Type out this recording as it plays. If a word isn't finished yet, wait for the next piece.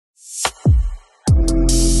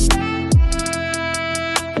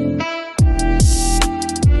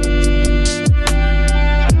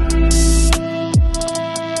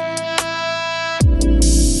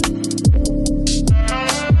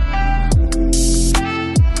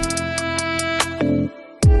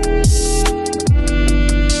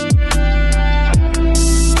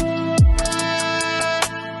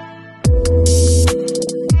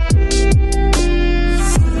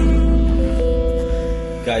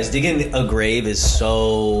Guys, digging a grave is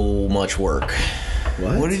so much work.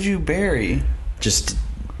 What did you bury? Just,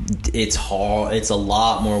 it's hard. It's a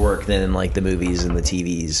lot more work than like the movies and the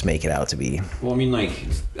TVs make it out to be. Well, I mean, like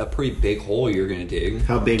a pretty big hole you're gonna dig.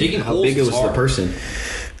 How big? Digging How holes big is was the hard. person?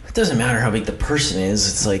 It doesn't matter how big the person is.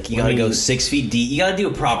 It's like you gotta go 6 feet deep. You gotta do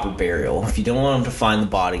a proper burial. If you don't want them to find the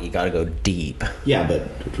body, you gotta go deep. Yeah, but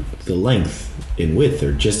the length and width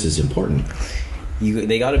are just as important.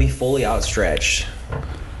 They gotta be fully outstretched.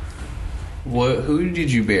 Who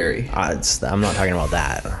did you bury? I'm not talking about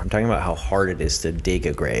that. I'm talking about how hard it is to dig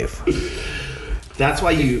a grave. That's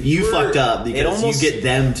why you fucked up, because you get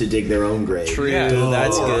them to dig their own grave. True, Yeah.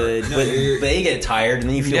 that's good. No, but you're- they get tired and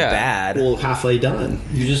then you feel bad. Well, halfway done.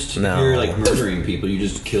 You're like murdering people. You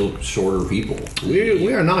just kill shorter people.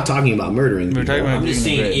 We are not talking about murdering people. We're talking about I'm just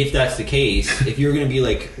digging a saying, grave. if that's the case, if you're going to be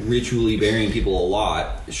like ritually burying people a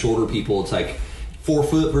lot, shorter people, it's like 4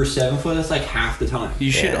 foot versus 7 foot. That's like half the time.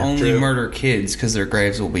 You should Yeah, only true. murder kids because their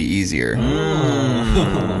graves will be easier.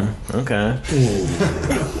 Okay.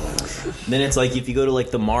 Then it's like if you go to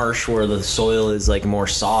like the marsh where the soil is like more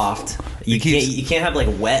soft, you can't have like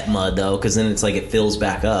wet mud though, because then it's like it fills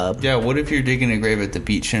back up. Yeah, what if you're digging a grave at the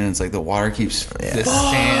beach and it's like the water keeps the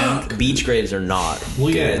sand? Beach graves are not Well,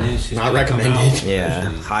 yeah, good. and it's just Not gonna come recommended. out. Yeah,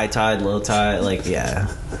 high tide, low tide, like yeah.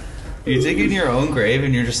 You dig in your own grave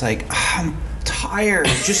and you're just like, I'm tired.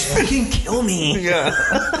 Just fucking kill me. Yeah.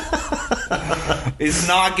 It's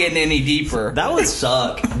not getting any deeper. That would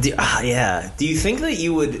suck. Yeah. Do you think that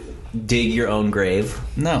you would dig your own grave?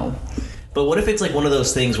 No. But what if it's like one of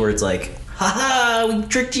those things where it's like, haha, we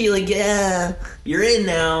tricked you, like, yeah, you're in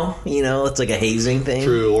now. You know, it's like a hazing thing.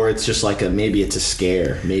 True, or it's just like maybe it's a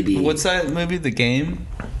scare. Maybe What's that movie, The Game?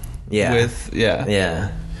 Yeah.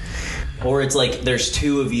 Yeah. Or it's like there's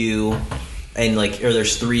two of you and like, or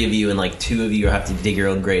there's three of you and like two of you have to dig your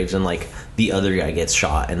own graves and like the other guy gets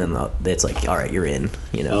shot and then it's like, all right, you're in,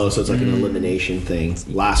 you know. Oh, so it's like an elimination thing.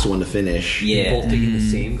 Last one to finish. Yeah. Both digging the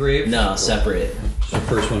same grave? No, separate. So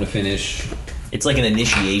first one to finish. It's like an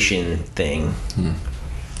initiation thing.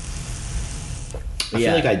 I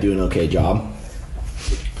feel like I do an okay job.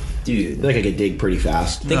 I Dude. feel like I could dig pretty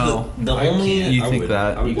fast. I think No, the only... You think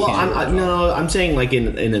that? I would You Well, can't. I'm saying like in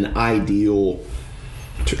an ideal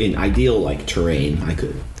like terrain, I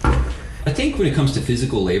could. I think when it comes to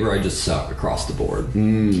physical labor, I just suck across the board.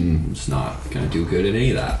 I'm just not going to do good at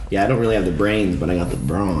any of that. Yeah, I don't really have the brains, but I got the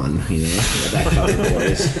brawn. You know, that kind of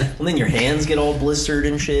voice. Well, then your hands get all blistered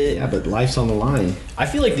and shit. Yeah, but life's on the line. I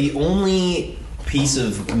feel like the only piece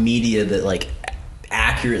of media that like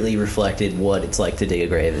accurately reflected what it's like to dig a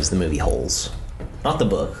grave is the movie Holes. Not the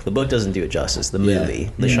book. The book doesn't do it justice. The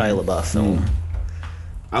movie, the Shia LaBeouf film.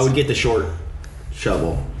 I would get the short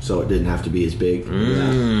shovel, so it didn't have to be as big.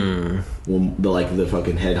 Yeah. Well, the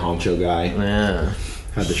fucking head honcho guy Yeah,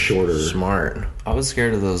 had the shorter. smart. I was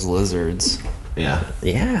scared of those lizards. Yeah,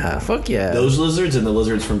 Yeah, fuck yeah. those lizards and the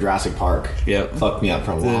lizards from Jurassic Park. Yep. Fucked me up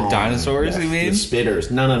for a The long. dinosaurs, you mean? The spitters.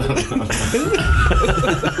 No.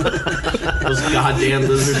 Those goddamn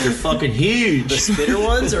lizards are fucking huge. The spitter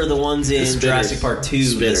ones or the ones in spitters. Jurassic Park 2,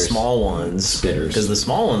 the Spitters. small ones? Spitters. Because the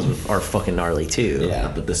small ones are fucking gnarly too.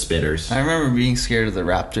 Yeah, but the spitters. I remember being scared of the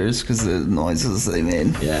raptors because of the noises they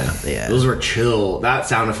made. Yeah. Yeah. Those were chill. That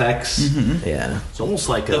sound effects. Yeah. It's almost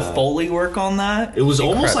like The a. Foley work on that? It was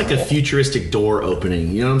almost like a incredible. futuristic door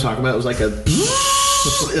opening. You know what I'm talking about? It was like a.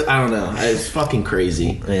 I don't know. It's fucking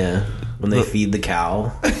crazy. Yeah. When they feed the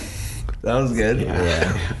cow. That was good.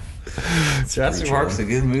 Yeah. Jurassic Park's a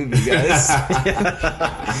good movie, guys.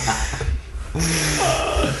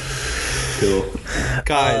 Cool.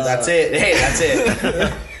 Guys, That's it. Hey, that's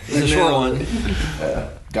it. It's a short one.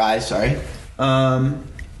 Guys, sorry.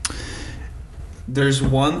 there's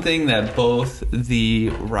one thing that both the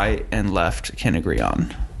right and left can agree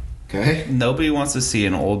on. Okay. Nobody wants to see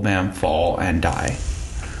an old man fall and die.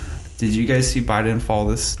 Did you guys see Biden fall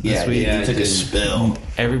this week? yeah, he took I a did. spill.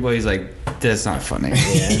 Everybody's like, that's not funny.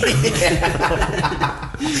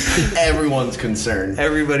 Everyone's concerned.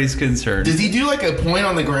 Everybody's concerned. Does he do like a point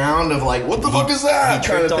on the ground of like, what the fuck is that? He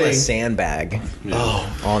kind tripped of on a thing? sandbag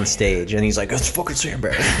on stage, and he's like, "It's a fucking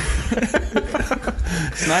sandbag,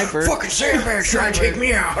 Sniper. fucking sandbag trying to take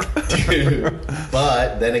me out."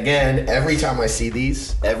 But then again, every time I see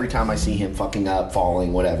these, every time I see him fucking up,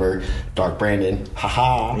 falling, whatever, Dark Brandon,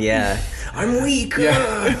 haha. Yeah, I'm weak.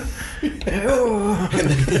 Yeah.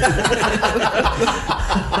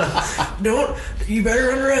 Don't you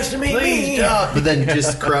better underestimate me. But then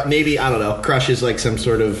just maybe, I don't know, crushes like some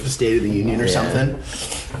sort of State of the Union or Yeah. something.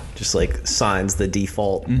 Just like signs the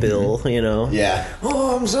default bill, you know. Yeah.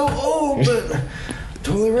 Oh, I'm so old, but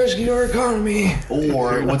Totally rescue our economy.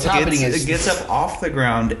 Or what's happening it is gets up off the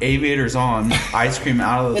ground, aviators on, ice cream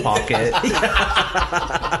out of the pocket.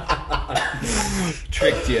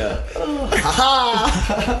 Tricked you.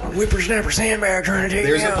 Whippersnapper sandbag trying to take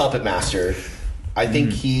there's me a out. puppet master. I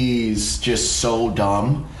think he's just so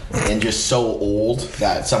dumb and just so old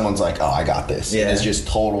that someone's like, oh, I got this. Yeah. And it's just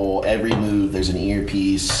total, every move, there's an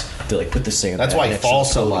earpiece. They're like, put the sandbag. That's why he next to falls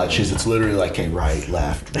the so podium. much, is it's literally like, okay, right,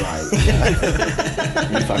 left, right,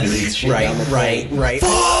 left. He fucking eats shit down the Right.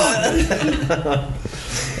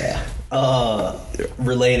 Yeah.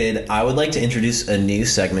 Related, I would like to introduce a new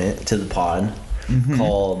segment to the pod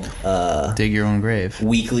called Dig your own grave.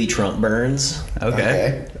 Weekly Trump Burns.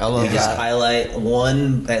 Okay. I love We just that. highlight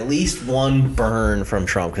at least one burn from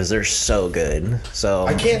Trump because they're so good. So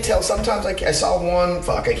I can't tell. Sometimes I saw one.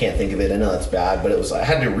 Fuck, I can't think of it. I know that's bad, but it was. I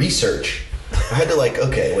had to research. I had to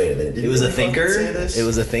okay, wait a minute. Did it was he a fucking thinker. say this? It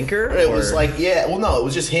was a thinker. It or- was like, yeah, well, no, it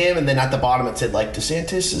was just him, and then at the bottom it said like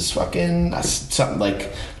DeSantis is fucking something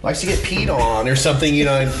like likes to get peed on or something, you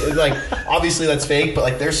know. And it's like obviously that's fake, but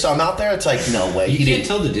like there's some out there. It's like no way, You he can't didn't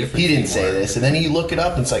tell the difference He didn't say anymore. this, and then you look it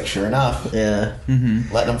up, and it's like sure enough, yeah.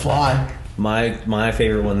 letting him fly. My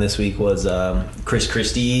favorite one this week was Chris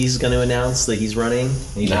Christie's going to announce that he's running.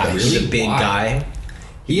 He's, Nice. he's a big Why? guy.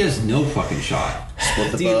 He has no fucking shot.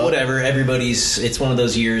 Split the Dude, boat. whatever. It's one of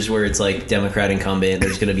those years where it's like Democrat incumbent.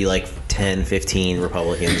 There's going to be like 10, 15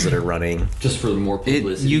 Republicans that are running. Just for more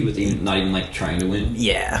publicity, you- with not even like trying to win.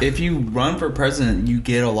 Yeah. If you run for president, you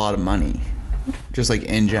get a lot of money. Just like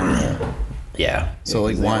in general. Yeah. So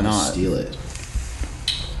like, They why want to not? steal it?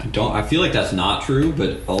 I feel like that's not true,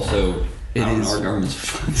 but also It I don't is. know, our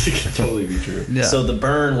government's it could totally be true. Yeah. So the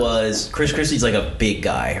burn was Chris Christie's like a big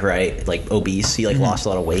guy, right? Like obese. He like lost a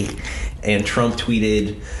lot of weight. And Trump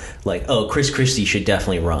tweeted like, "Oh, Chris Christie should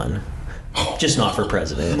definitely run, just not for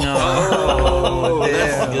president." Oh,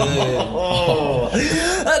 damn. Oh,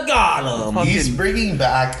 I got him. He's bringing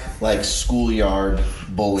back like schoolyard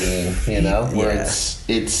bullying, you know, where Yeah.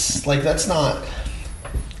 it's like that's not.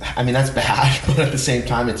 I mean, that's bad, but at the same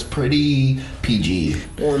time, it's pretty PG.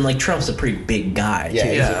 Well, and like Trump's a pretty big guy. Yeah, too.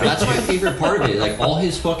 he's a big That's my favorite part of it. Like all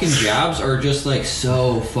his fucking jabs are just like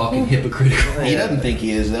so fucking hypocritical. He doesn't think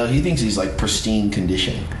he is though. He thinks he's like pristine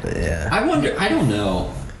condition. Yeah. I wonder. I don't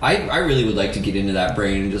know. I really would like to get into that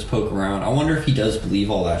brain and just poke around. I wonder if he does believe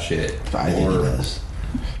all that shit. I think he does.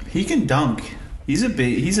 He can dunk. He's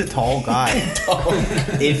a tall guy.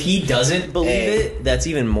 If he doesn't believe Hey. it, that's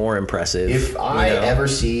even more impressive. If I you know? ever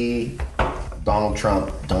see Donald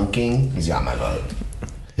Trump dunking, he's got my vote.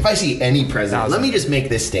 If I see any president, let me just make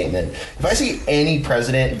this statement. If I see any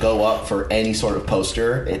president go up for any sort of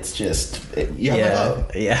poster, it's just, you have my yeah,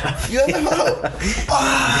 vote. yeah, You have my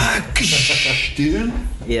vote. Dude.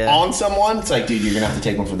 Yeah. On someone, it's like, dude, you're going to have to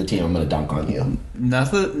take one for the team. I'm going to dunk on you.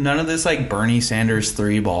 None of this like Bernie Sanders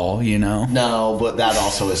 3-ball, you know? No, but that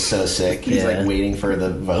also is so sick. He's Yeah. like waiting for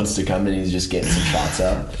the votes to come in. He's just getting some shots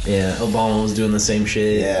up. yeah. Obama was doing the same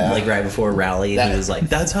shit. Yeah. Like right before a rally, and That- he was like,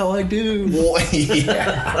 "That's how I do." Well,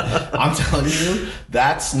 yeah, I'm telling you,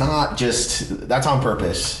 that's not just that's on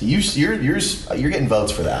purpose. You're getting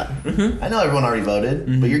votes for that. I know everyone already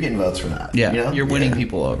voted, but you're getting votes for that. Yeah, you know? you're winning Yeah.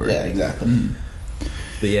 people over. Yeah, exactly.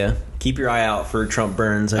 But yeah, keep your eye out for Trump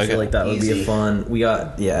burns. I Okay. feel like that would be Easy. a fun. We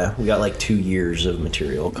got like 2 years of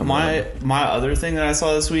material coming. My other thing that I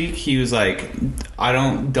saw this week, he was like, I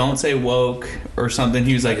don't say woke or something.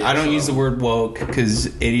 He was like, I don't use the word woke because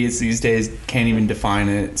idiots these days can't even define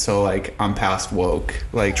it. So like, I'm past woke.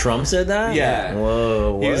 Like Trump said that. Yeah.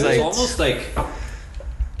 Whoa. He was what? It like- was almost like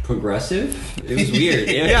progressive. It was weird.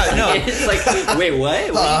 Yeah, no. It's like, wait,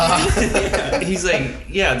 what? he's like,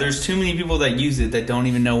 yeah, there's too many people that use it that don't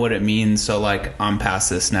even know what it means. So like, I'm past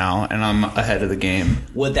this now and I'm ahead of the game.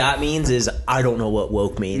 What that means is I don't know what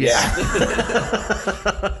woke means. Yeah.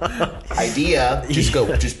 Idea,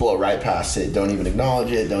 just blow right past it. Don't even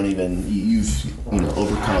acknowledge it. Don't even you've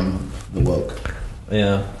overcome the woke.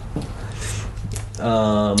 Yeah.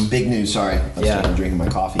 Big news. Sorry, I'm drinking my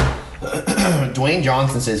coffee. Dwayne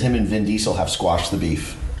Johnson says him and Vin Diesel have squashed the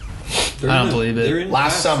beef. They're I don't in believe it. they're in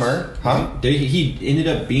Last Fast- summer, huh? He ended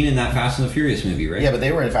up being in that Fast and the Furious movie, right? Yeah, but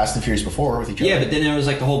they were in Fast and Furious before with each other. Yeah, but then there was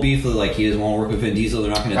like the whole beef of like he doesn't want to work with Vin Diesel, they're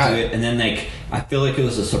not going to Right. do it, and then like I feel like it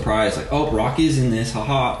was a surprise, like oh Rock is in this,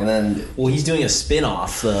 haha. And then Well, he's doing a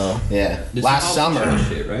spin-off though. yeah, This last is how summer,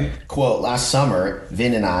 shit, right? quote, last summer,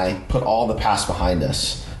 Vin and I put all the past behind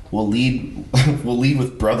us. We'll lead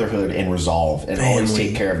with brotherhood and resolve and always Family.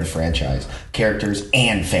 take care of the franchise, characters,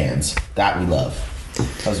 and fans. That we love.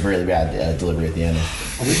 That was really bad delivery at the end.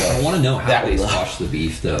 I want to know how That they we love. squashed the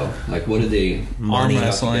beef, though. Like, what did they Arm put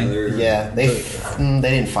wrestling. together? Yeah, they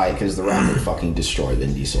didn't fight because The Rock would fucking destroy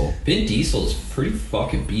Vin Diesel. Vin Diesel's pretty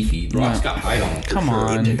fucking beefy. Rock's got height on him. for Come sure.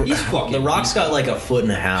 on. He's fucking. The Rock's got like a foot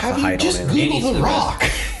and a half of Have you height just on him. And he's Google The the best.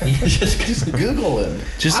 Rock? just Just Google him.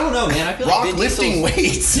 I don't know, man. I feel Rock like Vin lifting Diesel's,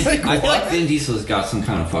 weights. Like, I feel like what? Vin Diesel's got some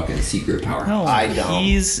kind of fucking secret power. No, I don't.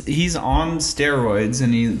 He's on steroids,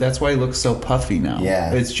 and that's why he looks so puffy now.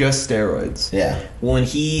 Yeah. It's just steroids. Yeah.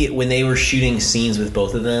 When they were shooting scenes with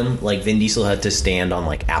both of them, like Vin Diesel had to stand on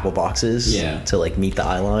like apple boxes Yeah. to like meet the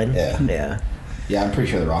eye line. Yeah. Yeah. Yeah, I'm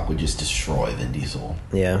pretty sure The Rock would just destroy Vin Diesel.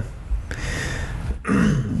 Yeah.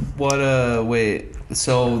 Wait.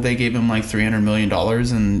 So they gave him like $300 million,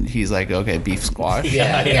 and he's like, okay, beef squash.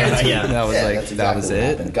 Yeah. That was Yeah, like, that's that was what it.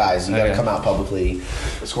 happened. Guys, you gotta Okay. come out publicly,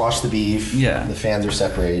 squash the beef. Yeah. The fans are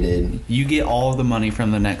separated. You get all the money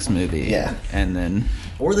from the next movie. Yeah. And then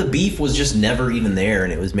Or the beef was just never even there,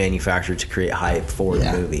 and it was manufactured to create hype for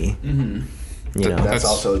Yeah. the movie. Mm-hmm. You know, That's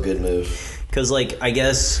also a good move. because like I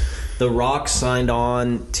guess The Rock signed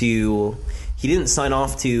on to. He didn't sign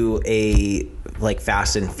off to a like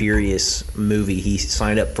Fast and Furious movie. He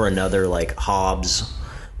signed up for another like Hobbs,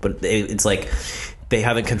 but it's like they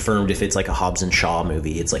haven't confirmed if it's like a Hobbs and Shaw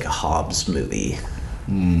movie. It's like a Hobbs movie.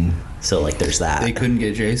 So like there's that. they couldn't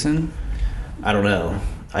get Jason. I don't know.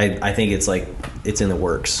 I think it's like it's in the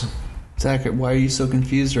works. Zach, why are you so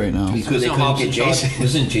confused right now? Because they Wasn't couldn't Hobbs get and Shaw- Jason.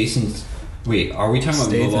 Wasn't Jason's? Wait, are we talking about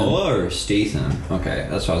Statham. Momoa or Statham? Okay,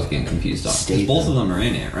 that's what I was getting confused on. 'Cause Statham. both of them are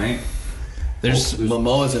in it, right? There's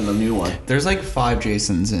Momoa's in the new one. there's like 5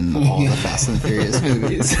 Jasons in all the Fast and Furious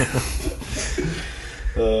movies.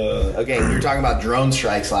 Okay, we were talking about drone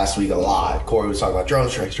strikes last week a lot. Corey was talking about drone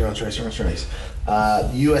strikes. The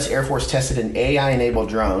U.S. Air Force tested an AI-enabled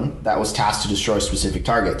drone that was tasked to destroy specific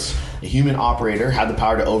targets. A human operator had the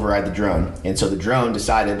power to override the drone, and so the drone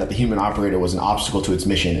decided that the human operator was an obstacle to its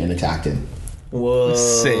mission and attacked him. Whoa!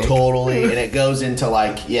 Sick. Totally, and it goes into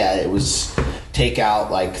like, yeah, it was take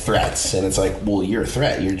out like threats, and it's like, well, you're a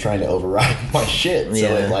threat. You're trying to override my shit. So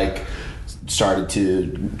Yeah. it like started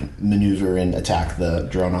to maneuver and attack the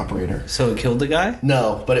drone operator. So it killed the guy?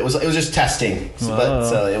 No, but it was just testing. So,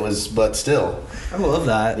 but still, I love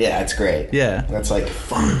that. yeah, it's great. Yeah. That's like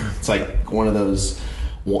fun. It's like one of those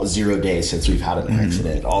 0 days since we've had an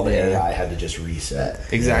accident. All the Yeah. AI had to just reset.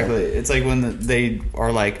 Exactly. It's like when they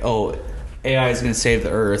are like, oh, AI is going to save the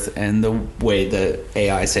Earth, and the way the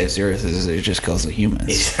AI saves the Earth is it just kills the humans.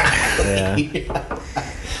 Exactly.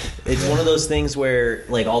 It's one of those things where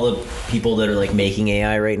like all the people that are like making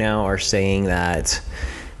AI right now are saying that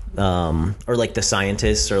or like the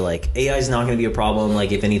scientists are like AI is not going to be a problem,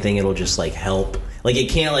 like if anything it'll just like help, like it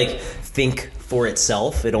can't like think for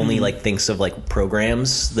itself, it only like thinks of like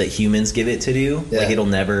programs that humans give it to do. Yeah. Like it'll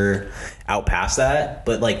never outpass that,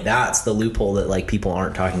 but like that's the loophole that like people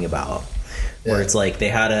aren't talking about, where Yeah. it's like they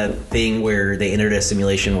had a thing where they entered a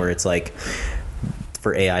simulation where it's like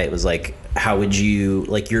for AI, it was like, how would you,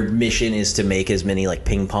 like, your mission is to make as many, like,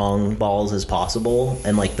 ping pong balls as possible.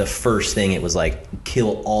 And, like, the first thing, it was like,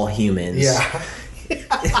 kill all humans. Yeah.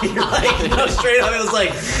 You're like, no, straight up, it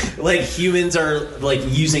was like humans are, like,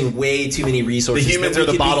 using way too many resources. The humans that we are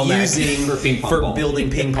the could be bottleneck using for ping pong for balls. building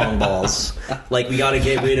ping pong balls. Like, we got to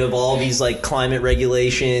get rid of all these, like, climate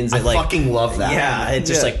regulations. I And, like, fucking love that. Yeah, it's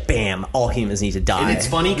just Yeah. like, bam, all humans need to die. And it's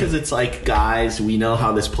funny because it's like, guys, we know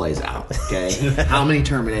how this plays out, okay? How many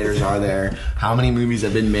Terminators are there? How many movies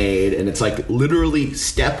have been made? And it's like literally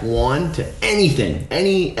step one to anything.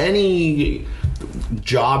 Any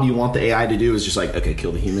job you want the AI to do is just like, okay,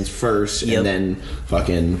 kill the humans first Yep. and then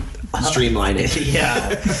fucking streamline it.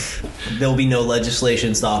 Yeah. There'll be no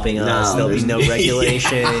legislation stopping us. No, There'll be there's- no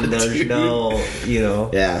regulation. Yeah, there's dude. no, you know.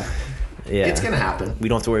 Yeah. Yeah. It's going to happen. We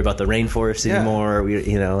don't have to worry about the rainforest Yeah. anymore. We,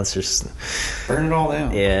 you know, it's just, Burn it all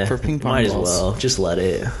down. yeah. For ping pong Might balls. as well. Just let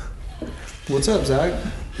it. What's up, Zach?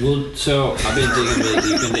 Well, so I've been digging really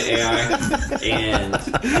deep into AI, and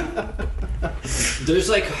there's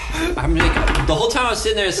like, I'm like, the whole time I was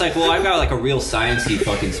sitting there, it's like, well, I've got like a real sciencey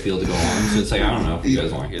fucking spiel to go on, so it's like, I don't know if you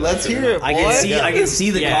guys want to hear that. Let's shit or hear not. it. I can see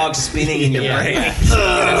the Yeah. cogs spinning in your Yeah. brain.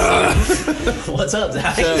 What's up,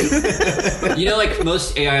 Zach? You know, like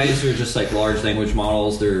most AIs are just like large language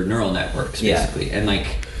models. They're neural networks, Yeah. basically. And like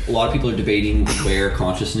a lot of people are debating where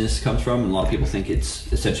consciousness comes from. And a lot of people think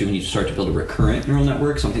it's essentially when you start to build a recurrent neural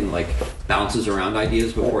network, something that like bounces around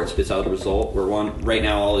ideas before it spits out a result. Where right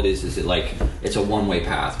now all it is it like it's a one-way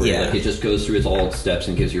path where Yeah. like it just goes through all its steps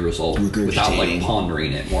and gives you a result without like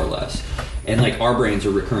pondering it, more or less. And like our brains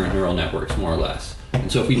are recurrent neural networks, more or less.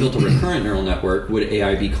 And so if we built a recurrent neural network, would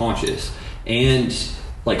AI be conscious? And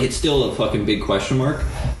like it's still a fucking big question mark.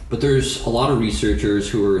 But there's a lot of researchers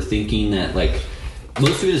who are thinking that like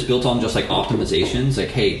most of it is built on just like optimizations, like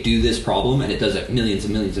hey, do this problem, and it does it millions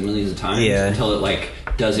and millions and millions of times until it like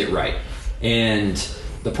does it right. And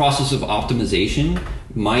the process of optimization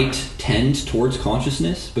might tend towards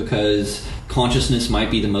consciousness because consciousness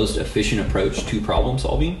might be the most efficient approach to problem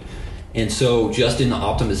solving. And so just in the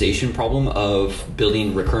optimization problem of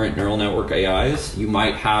building recurrent neural network AIs, you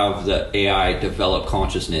might have the AI develop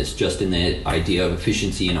consciousness just in the idea of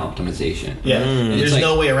efficiency and optimization. Yeah, there's like,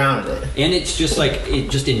 no way around it. And it's just like, it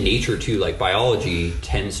just in nature too, like biology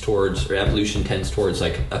tends towards, or evolution tends towards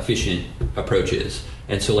like efficient approaches.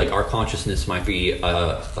 And so like our consciousness might be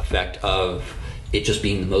a effect of it just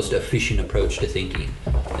being the most efficient approach to thinking.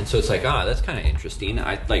 And so it's like, that's kind of interesting.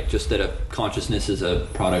 I like just that a consciousness is a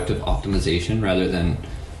product of optimization rather than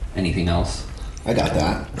anything else. I got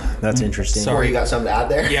that. That's interesting. Sorry, you got something to add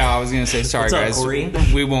there? Yeah, I was gonna say sorry, What's up, guys. Corey?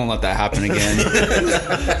 We won't let that happen again.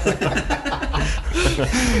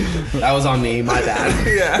 That was on me. My bad.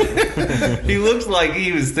 Yeah, he looked like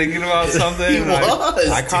he was thinking about something. He and was,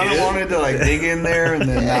 I kind of dude. wanted to like dig in there, and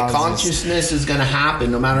then Yeah, I was consciousness is gonna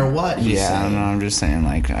happen no matter what. Just, He's yeah, saying. no, I'm just saying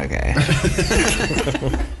like okay.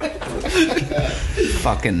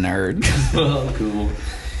 Fucking nerd. Oh, cool.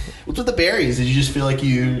 What's with the berries? Did you just feel like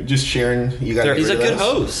you just sharing? You got. He's a good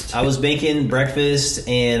host. I was making breakfast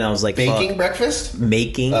and I was like, Baking fuck, breakfast.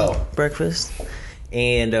 making Oh. breakfast,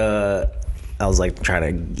 and I was like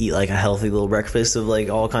trying to eat like a healthy little breakfast of like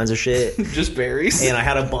all kinds of shit. Just berries. And I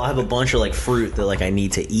have a bunch of like fruit that like I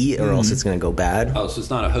need to eat or else it's gonna go bad. Oh, so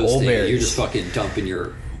it's not a host Old thing. berries. You're just fucking dumping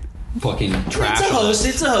your fucking trash. It's a on host.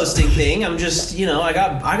 us. It's a hosting thing. I'm just, I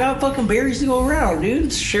got fucking berries to go around,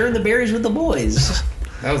 dude. Sharing the berries with the boys.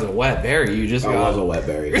 That was a wet berry. You just I got love a wet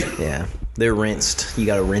berry. Yeah, they're rinsed. You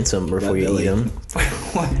got to rinse them before Wet you Billy. eat them.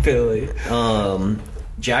 White Billy.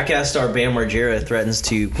 Jackass star Bam Margera threatens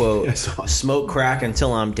to quote I saw it. smoke crack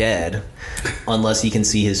until I'm dead, unless he can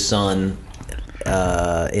see his son in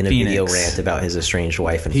a video Phoenix. rant about his estranged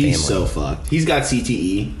wife and He's family. so fucked. He's got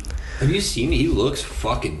CTE. Have you seen? He looks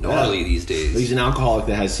fucking gnarly these days. He's an alcoholic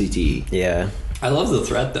that has CTE. Yeah. I love the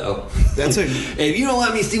threat though. That's a If you don't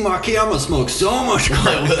let me see my kid, I'm gonna smoke so much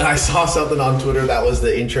crack. I saw something on Twitter that was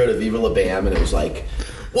the intro to Viva La Bam, and it was like,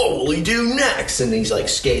 "What will he do next?" And he's like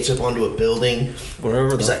skates up onto a building.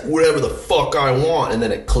 Whatever. He's like, "Whatever the fuck I want," and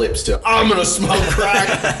then it clips to, "I'm gonna smoke crack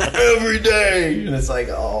every day," and it's like,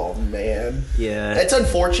 oh man. Yeah. It's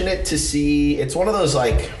unfortunate to see. It's one of those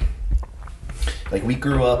like we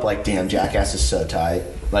grew up like, damn, Jackass is so tight.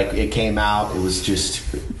 Like it came out, it was just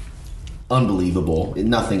unbelievable.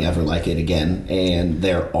 Nothing ever like it again, and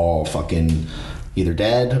they're all fucking either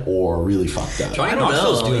dead or really fucked up. Johnny I don't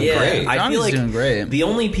Knoxville's know. doing Yeah, great. I Johnny's feel like doing great. the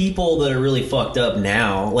only people that are really fucked up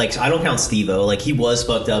now, like I don't count Steve-O. Like he was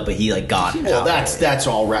fucked up, but he like got Well, out. that's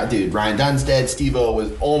all right, dude. Ryan Dunn's dead. Steve-O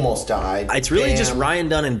was almost died. It's really Bam. just Ryan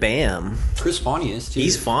Dunn and Bam. Chris Pontius too.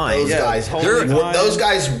 He's fine. Those guys. They're- Those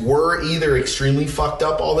guys were either extremely fucked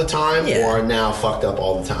up all the time, Yeah. or are now fucked up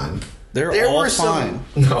all the time. They're There all were fine.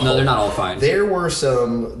 some. No, they're not all fine. There was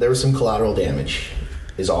some collateral damage.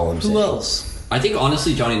 Is all I'm saying. Who else? I think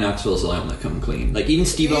honestly, Johnny Knoxville's the only one that come clean. Like even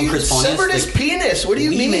Steve-O and He Chris Pontius. severed his Like, penis. What do you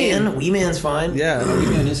Wee mean? Man. Wee Man's fine. Yeah.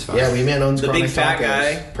 man is fine. Yeah, Wee Man owns The big Chronic fat Tacos.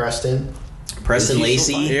 guy. Preston. Preston Is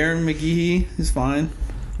he Lacey. Aaron McGehee is fine.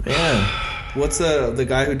 Yeah. What's the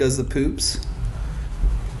guy who does the poops?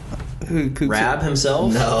 Who poops? Rab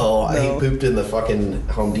himself. No, No. he pooped in the fucking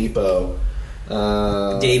Home Depot.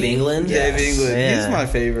 Dave England. Dave Yes. England. Yeah. He's my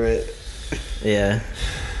favorite. Yeah.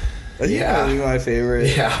 He's Yeah. probably my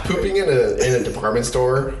favorite. Yeah, pooping in a department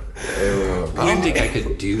store. I don't think I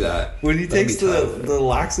could do that. When he That'd takes be tough. the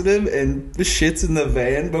laxative and shits in the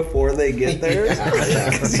van before they get there Yeah.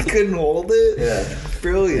 because he couldn't hold it. Yeah.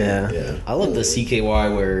 Brilliant. Yeah. Yeah. I love the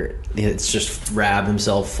CKY where it's just Rab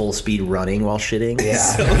himself full speed running while shitting.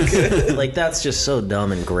 Yeah. Like that's just so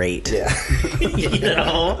dumb and great. Yeah. You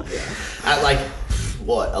know? At like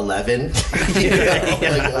what, 11? You know,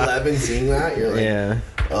 like 11 seeing that, you're like, Yeah.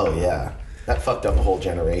 oh yeah, that fucked up a whole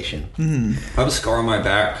generation. I have a scar on my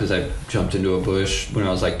back because I jumped into a bush when I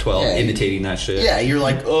was like 12, Yeah. imitating that shit. Yeah, you're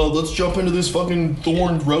like, oh, let's jump into this fucking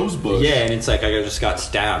thorned rose bush. Yeah, and it's like I just got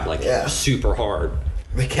stabbed like Yeah. super hard.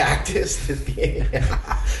 The cactus.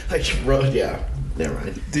 Like, yeah. Never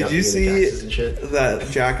mind. Did Jumping you into see cactus and shit.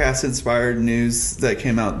 that Jackass inspired news that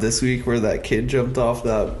came out this week where that kid jumped off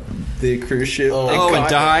the cruise ship? Oh, and got-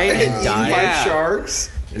 died? and And eaten died. by Yeah. sharks.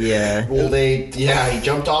 Yeah. Well, he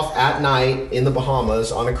jumped off at night in the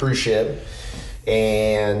Bahamas on a cruise ship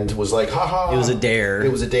and was like, haha. It was a dare.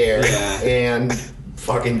 It was a dare. Yeah. And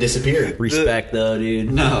fucking disappeared. Respect though,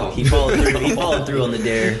 dude. No. He followed through. He followed through on the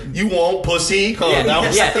dare. You won't, pussy? Huh, that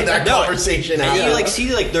was that no. conversation. And out. you like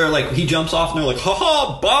see like they're like he jumps off and they're like,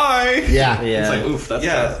 haha, bye. Yeah. Yeah. It's like oof, that's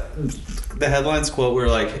Yeah. The headlines quote were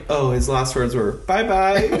like, "Oh, his last words were bye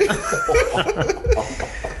bye."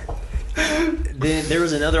 Then there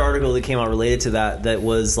was another article that came out related to that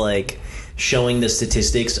was like showing the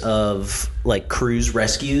statistics of like cruise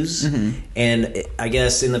rescues, and I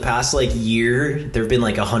guess in the past like year there have been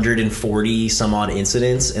like 140 some odd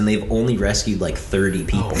incidents, and they've only rescued like 30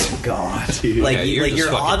 people. Oh God, Like, Yeah, you're like just your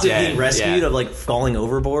fucking odds of dead. being rescued Yeah. of like falling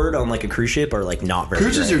overboard on like a cruise ship are like not very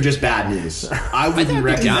cruises great. are just bad news. I wouldn't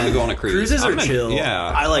I'd be down to recommend. go on a cruise. Cruises are I'm chill. Yeah,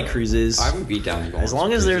 I like cruises. I would be down to go. As on long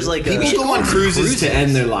some as there's cruises. like People go on cruises to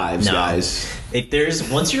end their lives, No. guys. If there's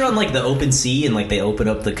once you're on like the open sea and like they open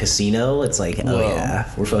up the casino, it's like oh Whoa. yeah,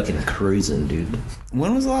 we're fucking cruising, dude.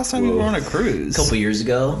 When was the last time you were on a cruise? A couple years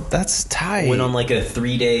ago, That's tight. went on like a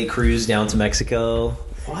 3-day cruise down to Mexico.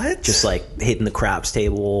 what? Just like hitting the craps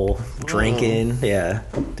table, drinking. Yeah,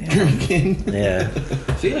 Drinking. yeah.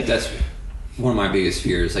 I feel like that's one of my biggest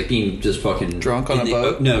fears, like being just fucking Drunk on in a the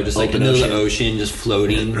boat? No, just like in Open the middle of the ocean, just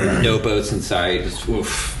floating, no boats inside. Just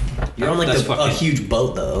oof. You're on like That's a huge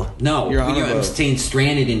boat though. No, You're on when a you're boat. staying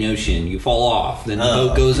stranded in the ocean, you fall off, then the Oh.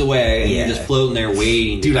 boat goes away, and Yeah. you're just floating there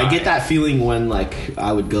waiting. Dude, to I die. get that feeling when like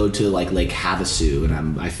I would go to like Lake Havasu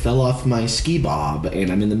and I fell off my ski bob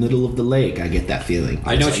and I'm in the middle of the lake. I get that feeling.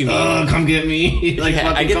 I know It's what you like, mean. Oh, come get me! Like Yeah,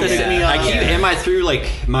 I fucking get come this. pick me I up. keep in my through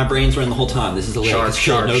like my brain's running the whole time. This is a lake. Shark, It's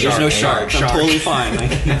chill. shark, No, there's shark, no shark, sharks. I'm shark. totally fine.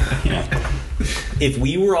 Like, yeah. If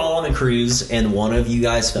we were all on a cruise and one of you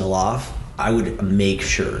guys fell off, I would make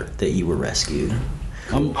sure that you were rescued.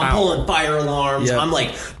 I'm pulling fire alarms. Yep. I'm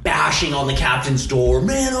like bashing on the captain's door.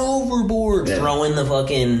 Man overboard! Yeah. Throwing the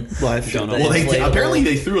fucking Life the Well, inflatable. apparently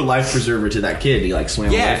they threw a life preserver to that kid. He like swam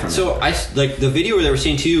away Yeah, from it. so I like the video where they were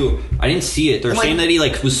saying too. I didn't see it. They're I'm like- saying that he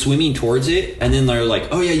like was swimming towards it, and then they're like,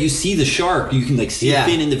 "Oh yeah, you see the shark. You can like see Yeah.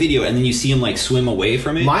 the fin in the video, and then you see him like swim away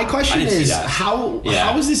from it." My I question didn't see is that. how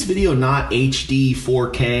Yeah. is this video not HD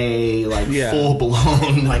 4K like Yeah. full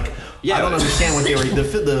blown like Yeah. I don't understand what they were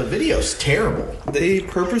the video's terrible. They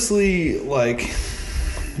purposely like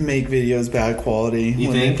make videos bad quality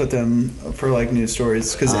when think? they put them for like news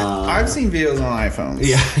stories because I've seen videos on iPhones.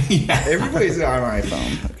 yeah. Everybody's got an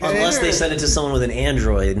iPhone. Okay? Unless they send it to someone with an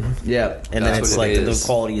Android, Yeah. and then That's it's what like it the is.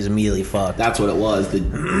 quality is immediately fucked. That's what it was.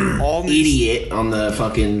 The All news, idiot on the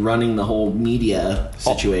fucking running the whole media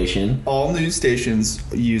situation. all news stations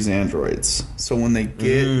use Androids. So when they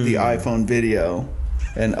get the iPhone video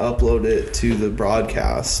and upload it to the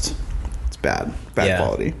broadcast, it's bad Yeah.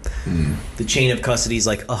 quality. The chain of custody is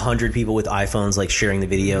like 100 people with iPhones like sharing the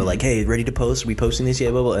video, like, hey, ready to post? Are we posting this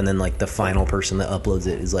yet? Blah, blah. And then like the final person that uploads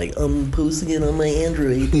it is like, I'm posting it on my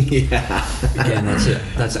Android. Yeah. Again,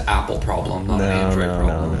 that's an Apple problem, not an No, Android no,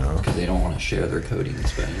 problem, no. because they don't want to share their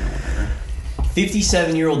codings, but you know whatever.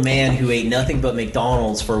 57-year-old man who ate nothing but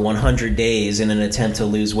McDonald's for 100 days in an attempt to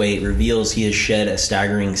lose weight reveals he has shed a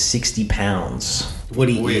staggering 60 pounds. What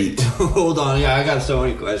do you eat? Hold on, yeah, I got so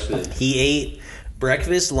many questions. He ate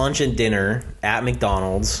breakfast, lunch, and dinner at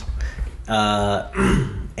McDonald's.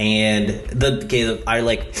 And I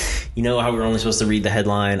like, you know how we were only supposed to read the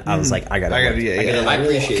headline? I was like, I gotta I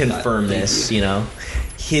appreciate confirm that. Thank this, you. you know?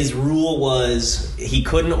 His rule was he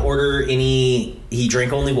couldn't order he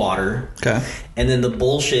drank only water. Okay. And then the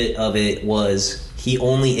bullshit of it was he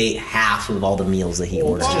only ate half of all the meals that he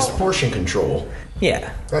ordered. It's just portion control.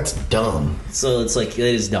 Yeah. That's dumb. So it's like, it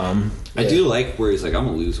is dumb. I do like where he's like, I'm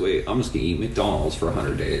gonna lose weight. I'm just gonna eat McDonald's for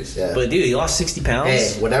 100 days. Yeah. But dude, he lost 60 pounds.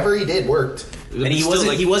 Hey, whatever he did worked. And he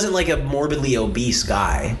wasn't like a morbidly obese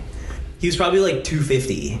guy. He was probably like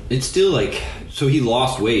 250. It's still like, so he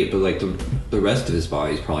lost weight, but like the rest of his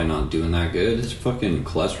body's probably not doing that good. His fucking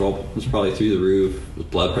cholesterol was probably through the roof. His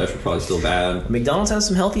blood pressure probably still bad. McDonald's has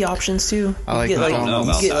some healthy options too. I like you get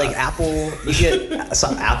McDonald's. you get about like that. apple. You get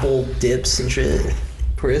some apple dips and shit.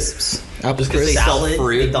 Crisps. Apple crisps. Salad.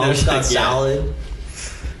 Fruit. McDonald's got Yeah. salad.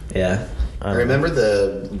 Yeah. I remember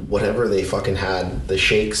the whatever they fucking had, the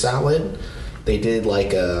shake salad. They did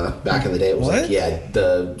like back in the day. It was What? like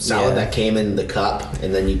the salad Yeah. that came in the cup,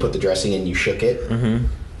 and then you put the dressing in, you shook it. Mm-hmm.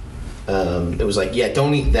 It was like,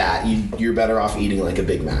 don't eat that. You're better off eating like a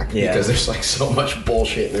Big Mac because there's like so much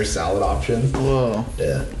bullshit in their salad option. Whoa.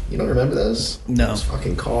 Yeah, you don't remember those? No. It was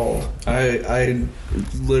fucking called. I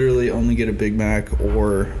literally only get a Big Mac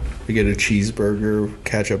or I get a cheeseburger,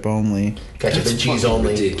 ketchup only. Ketchup and cheese Fucking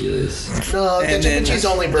only. ridiculous. No, And ketchup then and cheese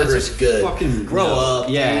only burger is good. Fucking Grow up,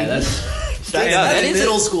 Yeah, dude. that's That is it.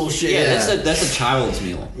 old school shit. Yeah, that's a child's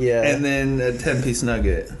meal. Yeah. And then a 10-piece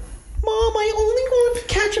nugget. Mom, I only want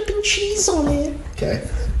ketchup and cheese on it. Okay.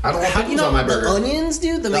 I don't want How do you pickles on know my the burger. onions,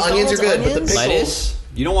 dude? The onions are McDonald's good, but the onions? pickles- Lettuce.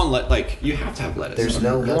 You don't want you have to have lettuce. There's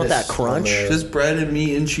no lettuce. You want that crunch? on the- Just bread and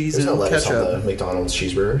meat and cheese There's and no lettuce ketchup. on the McDonald's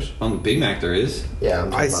cheeseburgers. On the Big Mac there is. Yeah, I'm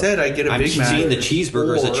I talking said I get a I'm Big Mac. saying the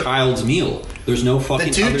cheeseburger is a Or- child's meal. There's no about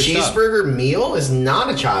fucking the other stuff. cheeseburger meal is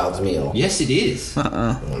not a child's meal. Yes, it is.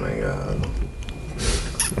 Oh my god.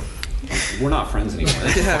 We're not friends anymore.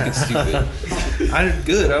 That's fucking stupid.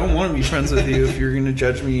 Good. I don't want to be friends with you if you're going to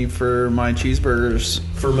judge me for my cheeseburgers.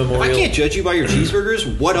 For If Memorial. I can't judge you by your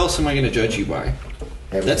cheeseburgers, what else am I going to judge you by?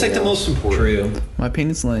 That's like the most important. True. My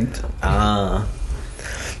penis length. Let's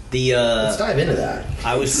dive into that.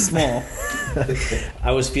 I was Small.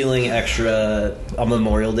 I was feeling extra on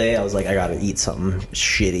Memorial Day. I was like, I gotta eat something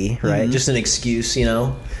shitty, right? Just an excuse, you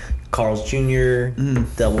know. Carl's Jr.,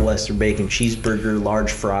 double Western bacon cheeseburger, large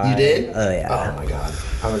fry. You did? Oh yeah. Oh my god.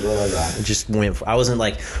 I was really that. Just went. I wasn't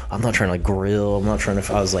like, I'm not trying to grill. I'm not trying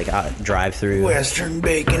to. I was like, drive through. Western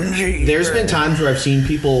bacon cheese. There's been times where I've seen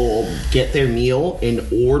people get their meal and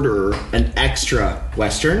order an extra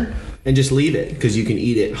Western and just leave it because you can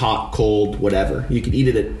eat it hot, cold, whatever. You can eat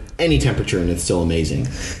it at any temperature and it's still amazing.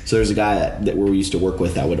 So there's a guy that we used to work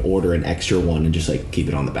with that would order an extra one and just like keep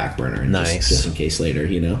it on the back burner and Nice. just in case later,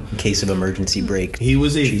 you know. In case of emergency break. He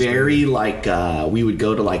was a very like we would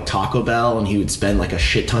go to like Taco Bell and he would spend like a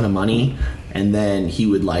shit ton of money and then he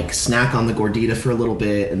would like snack on the gordita for a little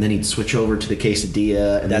bit and then he'd switch over to the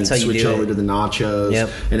quesadilla and That's then how he'd you switch do over it. to the nachos. Yep.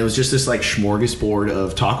 And it was just this like smorgasbord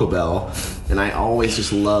of Taco Bell and I always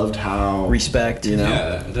just loved how Respect. you know.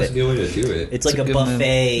 Yeah, that's a good way to do it. It's like a a good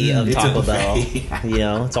buffet of It's a Taco buffet. Bell. You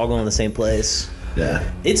know, it's all going to the same place. Yeah.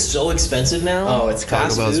 It's so expensive now. Oh, it's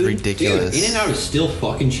fast Taco Bell's food. ridiculous. Dude, In-N-Out is still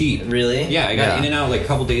fucking cheap. Really? Yeah, I got Yeah. In-N-Out like a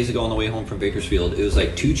couple days ago on the way home from Bakersfield. It was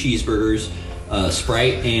like 2 cheeseburgers,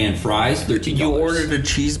 Sprite, and fries, $13. You ordered a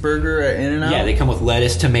cheeseburger at In-N-Out? Yeah, they come with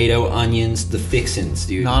lettuce, tomato, onions, the fixins,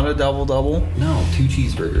 dude. Not a double-double? No, 2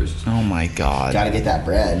 cheeseburgers. Oh my god. Gotta get that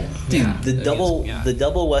bread. Dude, Yeah, the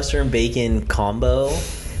double Western bacon combo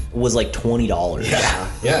was like $20.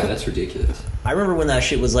 Yeah. Yeah, that's ridiculous. I remember when that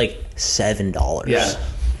shit was like $7. Yeah.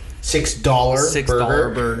 $6 $6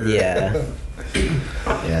 burger. burger. Yeah.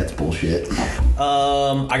 Yeah, that's bullshit.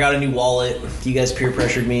 I got a new wallet. You guys peer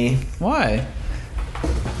pressured me. Why?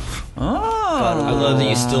 Oh. I love that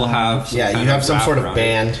you still have some Yeah, you kind have some wrap sort of around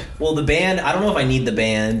band. Well, the band, I don't know if I need the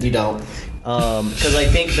band. You don't. Because I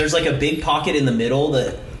think there's like a big pocket in the middle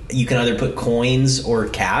that you can either put coins or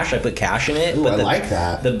cash. I put cash in it. Ooh, I the, like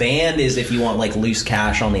that. The band is if you want like loose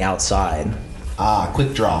cash on the outside. Ah,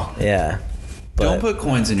 quick draw. Yeah. But, Don't put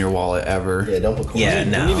coins in your wallet ever. Yeah, don't put coins. Yeah, it.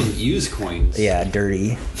 no. Don't even use coins. Yeah,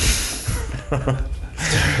 dirty.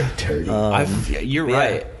 Dirty. You're Yeah,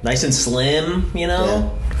 right. nice and slim, you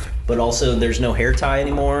know? But also there's no hair tie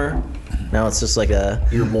anymore. Now it's just like a...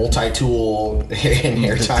 Your multi-tool and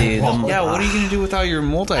hair tie Dude, the wallet. Yeah, what are you going to do without your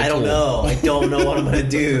multi-tool? I don't know. I don't know what I'm going to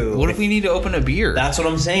do. What if we need to open a beer? That's what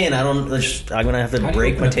I'm saying. I'm going to have to How do you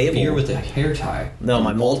break open my a table. beer with a hair tie. No,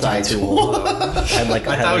 my multi-tool. I had like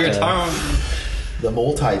a- The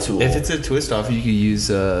multi-tool. If it's a twist off, you could use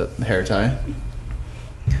a hair tie.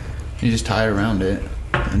 You just tie it around it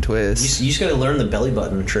and twist. You just gotta learn the belly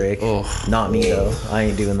button trick. Oh. Not me though. I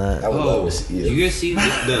ain't doing I that. would love to see Do it. you guys see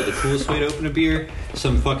the coolest way to open a beer?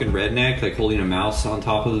 Some fucking redneck like holding a mouse on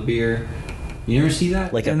top of the beer. You never see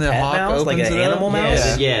that? Like a And the pet hawk mouse, like opens an it up? animal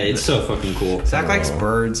mouse. yeah, it's so fucking cool. Zach likes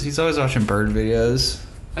birds. He's always watching bird videos.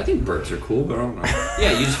 I think birds are cool, but I don't know.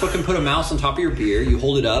 Yeah, you just fucking put a mouse on top of your beer, you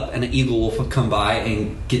hold it up, and an eagle will come by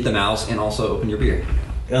and get the mouse and also open your beer.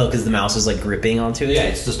 Oh, because the mouse is like gripping onto it. Yeah,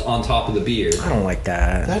 it's just on top of the beer. I don't like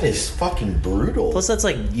that. That is fucking brutal. Plus, that's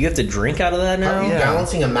like you have to drink out of that How now. are you Yeah.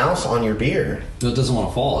 balancing a mouse on your beer? No, it doesn't want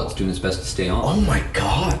to fall. It's doing its best to stay on. Oh my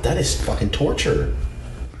god, that is fucking torture.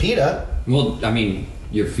 PETA. Well, I mean,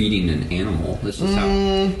 you're feeding an animal. That's just how.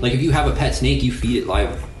 Like, if you have a pet snake, you feed it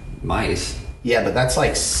live mice. Yeah, but that's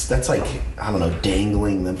like I don't know,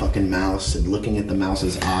 dangling the fucking mouse and looking at the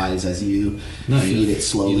mouse's eyes as you feed it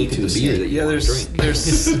slowly you look at to the a beer snake. that you Yeah, want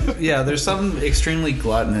to drink. there's something extremely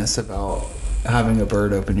gluttonous about having a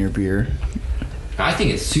bird open your beer. I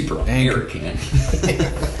think it's super American.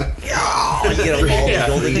 Oh, you get a ball of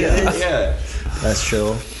building it. yeah. That's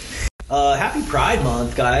chill. Happy Pride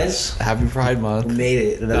Month, guys. Happy Pride We Month. made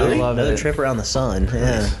it. Another, I love another it. trip around the sun.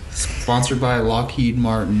 Yeah. Sponsored by Lockheed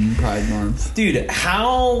Martin Pride Month. Dude,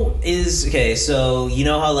 how is okay? So you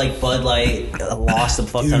know how like Bud Light lost a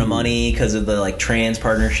fuck ton of money because of the like trans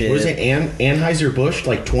partnership. What is it? Anheuser-Busch,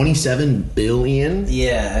 like 27 billion?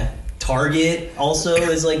 Yeah. Target also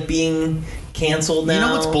is like being canceled now. You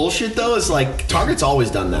know what's bullshit though is like Target's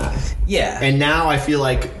always done that. Yeah. And now I feel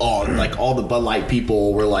like all the Bud Light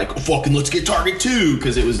people were like, fucking let's get Target too,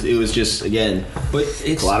 because it was just again, But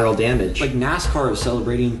it's collateral damage. like NASCAR is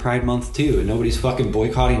celebrating Pride Month too, and nobody's fucking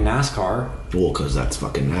boycotting NASCAR. well, because that's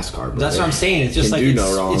fucking NASCAR. That's what I'm saying. It's just Can like do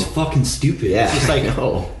no wrong. it's fucking stupid. Yeah, It's just like, I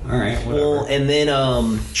know. all right, whatever. Well, and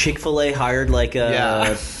then Chick-fil-A hired like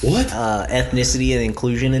a What? ethnicity and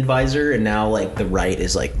inclusion advisor, and now like the right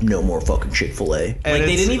is like no more fucking Chick-fil-A. Like they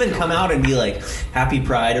it's- didn't even come out and be like Happy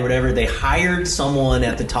Pride or whatever. They hired someone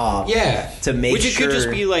at the top, Yeah, to make which it sure. could just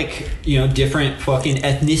be like different fucking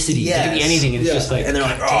ethnicities. It could be Yes. anything. It's Yeah. just like, and they're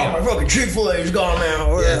like, oh, damn. my fucking Chick-fil-A's gone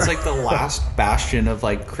now. Yeah, it's like the last bastion of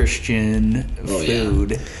like Christian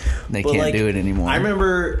food. They But, can't like, do it anymore. I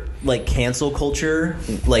remember like cancel culture,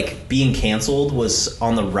 like being canceled was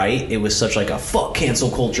on the right. It was such like a fuck cancel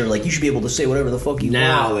culture. Like you should be able to say whatever the fuck you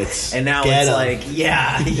Now want. it's and now get it's 'em. like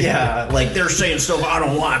yeah, like they're saying stuff I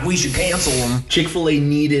don't like. We should cancel them. Chick-fil-A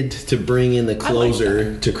needed to bring in the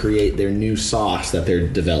closer to create their new sauce that they're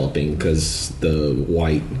developing because the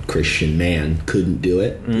white Christian man couldn't do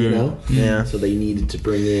it, you know? Yeah. So they needed to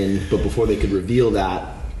bring in, but before they could reveal that,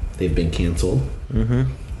 they've been canceled.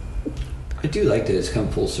 I do like that it's come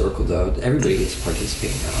full circle though. Everybody gets to participate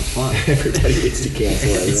now. It's fun. Everybody gets to cancel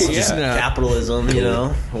It's everyone. just Yeah. capitalism, you know,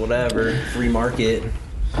 whatever, free market.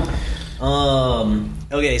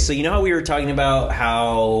 Okay, so you know how we were talking about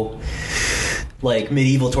how like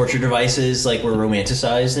medieval torture devices like were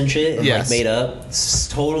romanticized and shit and Yes. like made up? It's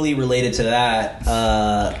totally related to that.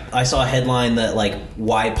 I saw a headline that like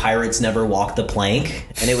why pirates never walk the plank,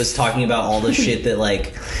 and it was talking about all the shit that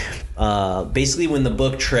like basically when the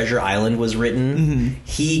book Treasure Island was written,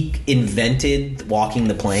 he invented walking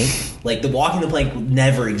the plank. Like the walking the plank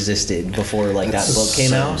never existed before like that book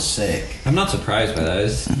came out. Sick. I'm not surprised by that.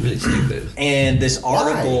 It's really stupid. And this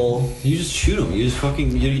article, You just shoot them. You just fucking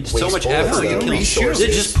so Waste much bullets, effort. though. You kill Resources.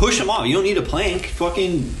 them. Just push them off. You don't need a plank.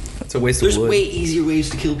 Fucking. It's a waste There's of wood. way easier ways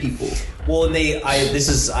to kill people. well, and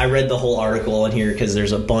I read the whole article on here because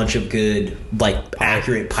there's a bunch of good like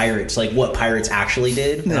accurate pirates, like what pirates actually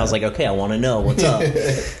did, and I was like, okay, I want to know what's up.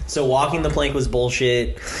 So walking the plank was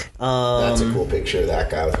bullshit. That's a cool picture of that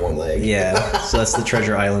guy with one leg. Yeah, so that's the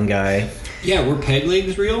Treasure Island guy. Yeah, were peg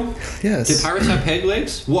legs real? Yes. Did pirates have peg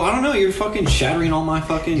legs? Well, I don't know. You're fucking shattering all my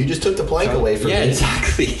fucking. You just took the plank away from Yeah, me.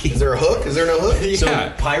 exactly. Is there a hook? Is there no hook? Yeah.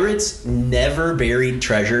 So pirates never buried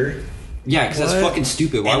treasure. Yeah, because that's What? fucking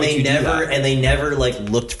stupid. Why and would they you never do that? and they never like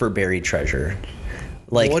looked for buried treasure.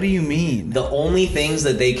 Like What do you mean? the only things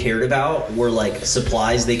that they cared about were like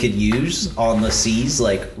supplies they could use on the seas,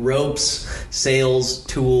 like ropes, sails,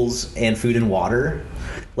 tools, and food and water.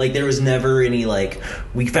 Like there was never any like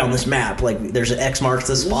we found this map, like there's an X marks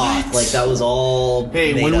the spot. What? Like that was all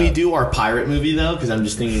Hey, made when we up. do our pirate movie though, because I'm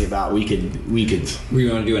just thinking about we could. Were you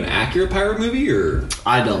going to do an accurate pirate movie or?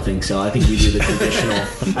 I don't think so. I think we do the traditional.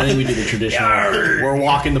 I think we do the traditional. We're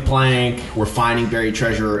walking the plank. We're finding buried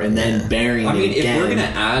treasure and then burying I mean, it if again. we're gonna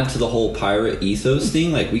add to the whole pirate ethos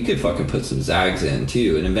thing, like we could fucking put some Zags in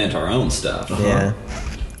too and invent our own stuff. Yeah.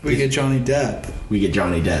 We get Johnny Depp. we get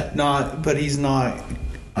Johnny Depp, But he's not.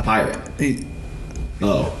 a pirate. He,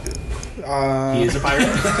 Oh, he is a pirate.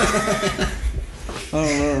 I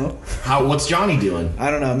don't know. What's Johnny doing? I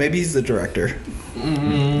don't know. Maybe he's the director.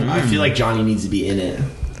 I feel like Johnny needs to be in it.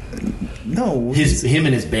 No. Him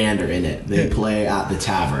and his band are in it. They play at the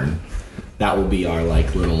tavern. That will be our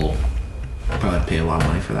like little. I'll probably pay a lot of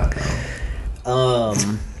money for that though.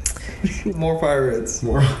 More pirates.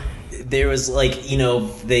 More. There was like, you know,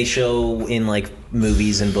 they show in like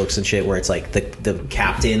movies and books and shit where it's like the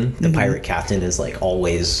captain, the pirate captain is like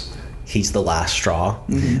always he's the last straw.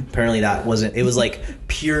 Apparently that wasn't, it was like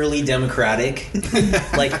purely democratic.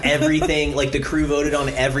 Like everything, like the crew voted on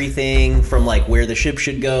everything from like where the ship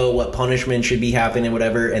should go, what punishment should be happening,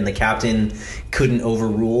 whatever, and the captain couldn't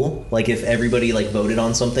overrule. Like if everybody like voted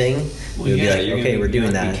on something, Well, it would yeah, be you're like, okay, gonna we're be, doing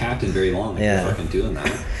you're not gonna that. be captain very long if Yeah. you're fucking doing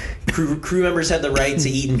that. Crew members had the right to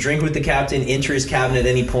eat and drink with the captain, enter his cabin at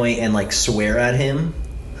any point, and like swear at him.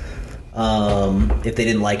 If they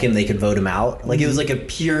didn't like him, they could vote him out. Like it was like a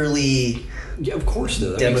purely Yeah, of course,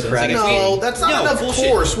 though. That Democratic- makes sense. No, that's not No, enough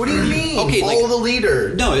bullshit. course. What do you mean? Okay, Follow like- the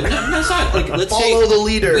leader. No, that's not like let's Follow say the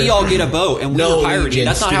leader. we all get a vote and we No were pirating. allegiance,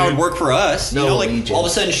 That's not how it dude. would work for us. No you know, like allegiance. all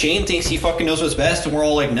of a sudden Shane thinks he fucking knows what's best, and we're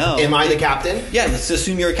all like, no. Am I the captain? Yeah, let's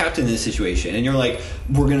assume you're a captain in this situation, and you're like,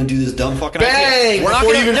 we're gonna do this dumb fucking Bang! idea. We're not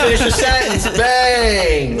Before gonna you even finish the sentence,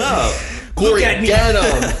 bang! No. Corey, at me. get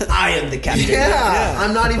him. I am the captain. Yeah,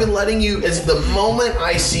 I'm not even letting you. As the moment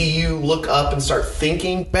I see you look up and start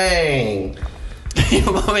thinking, bang.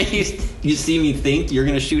 You see me think you're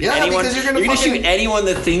gonna shoot Yeah, anyone. because you're gonna shoot fucking- anyone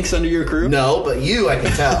that thinks under your crew. No, but you, I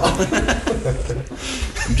can tell.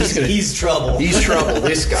 I'm just gonna. He's trouble. He's trouble.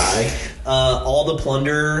 This guy. All the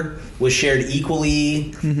plunder was shared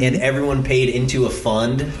equally, and everyone paid into a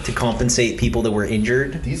fund to compensate people that were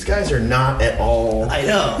injured. These guys are not at all. I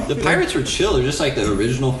know. The pirates were chill. They're just like the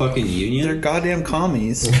original fucking They're Union. goddamn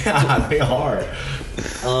commies. Yeah, they are.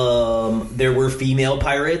 There were female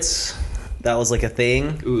pirates. That was like a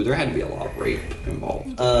thing. Ooh, there had to be a lot of rape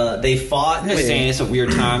involved. They fought. I'm just saying it's a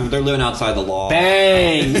weird time. They're living outside the law.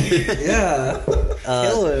 Bang! Yeah.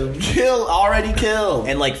 Kill him. Kill, already killed.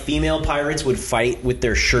 And like female pirates would fight with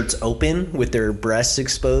their shirts open, with their breasts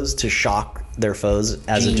exposed to shock their foes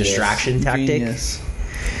as a Genius. distraction tactic. Genius.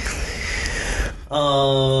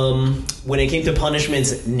 When it came to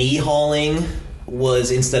punishments, knee hauling was,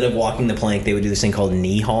 instead of walking the plank, they would do this thing called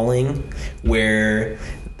knee hauling, where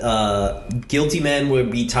guilty men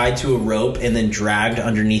would be tied to a rope and then dragged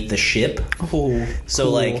underneath the ship. Oh, So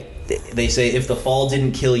cool. like they say, if the fall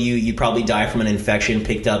didn't kill you, you'd probably die from an infection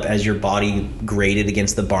picked up as your body grated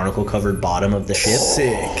against the barnacle covered bottom of the ship.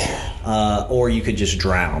 Sick. Or you could just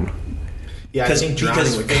drown. Yeah, I think drowning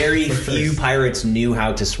Because would very come few first. pirates knew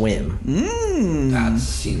how to swim. That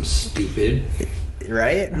seems stupid.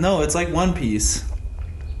 Right? No, it's like One Piece.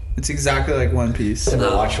 It's exactly like One Piece. Never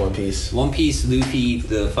No. watched One Piece. One Piece, Luffy,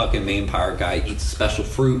 the fucking main pirate guy, eats a special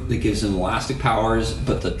fruit that gives him elastic powers,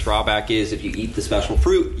 but the drawback is if you eat the special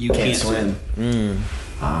fruit, you can't swim.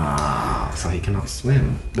 Ah, so he cannot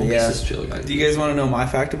swim. One Yeah. Piece is chill, guys. Do you guys want to know my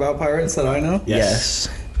fact about pirates that I know? Yes.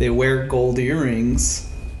 They wear gold earrings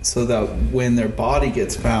so that when their body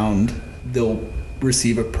gets found, they'll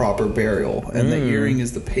receive a proper burial, and the earring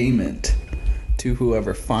is the payment to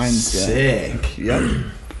whoever finds them. Sick. Yep.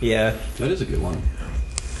 Yeah. That is a good one.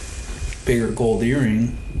 Bigger gold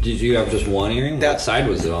earring. Did you have just one earring? That- What side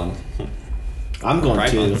was it on? I'm going Right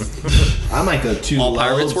to. on. I might go two All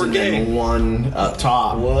pirates lobes were and then gay. one up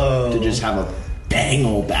top. Whoa. To just have a bang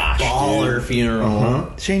ol' bash. Baller dude. funeral. Uh-huh.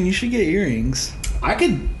 Shane, you should get earrings. I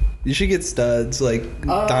could. You should get studs, like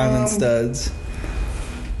diamond studs.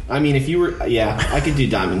 I mean, if you were, yeah, I could do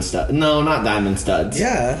diamond studs. No, not diamond studs.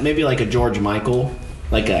 Yeah. Maybe like a George Michael,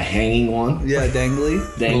 like a hanging one. Yeah, dangly.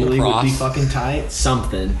 Dangly would cross. be fucking tight.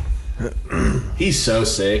 Something. He's so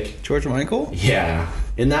sick. George Michael? Yeah.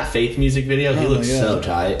 In that Faith music video, he Oh looks my God. so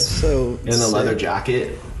tight. So In the leather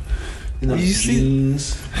jacket. In those You see-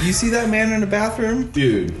 jeans. You see that man in the bathroom?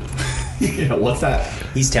 Dude. Yeah, what's that?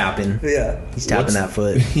 He's tapping. Yeah. He's tapping that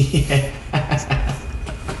foot. Yeah.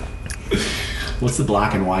 What's the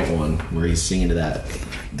black and white one where he's singing to that?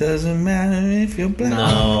 Doesn't matter if you're black.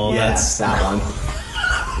 No, Yeah, that's that one.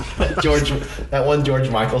 That one George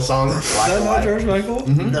Michael song. Black Is that and not white. George Michael?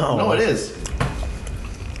 no. No, it is.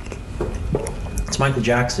 It's Michael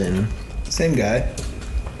Jackson. Same guy.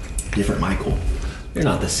 Different Michael. You're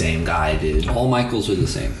not the same guy, dude. All Michaels are the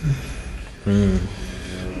same.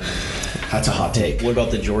 That's a hot take. What about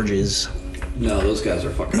the Georges? No, those guys are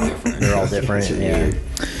fucking different. They're all different. It's Yeah. weird.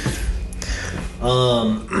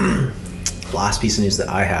 Last piece of news that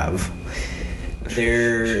I have.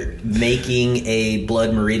 They're making a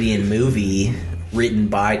Blood Meridian movie written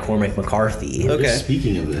by Cormac McCarthy. Okay. We were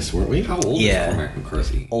speaking of this, weren't we? How old Yeah. is Cormac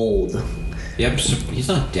McCarthy? Old. Yeah, he's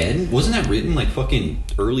not dead. Wasn't that written like fucking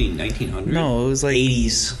early 1900s? No, it was like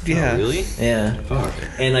 80s. yeah. Oh, really? Yeah. Fuck.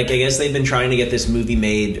 And like I guess they've been trying to get this movie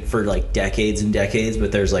made for like decades and decades,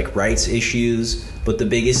 but there's like rights issues. But the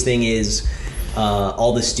biggest thing is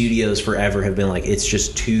all the studios forever have been like, it's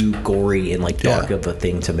just too gory and like dark Yeah. of a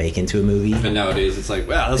thing to make into a movie. And nowadays it's like,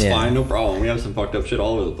 wow, that's Yeah. fine, no problem. We have some fucked up shit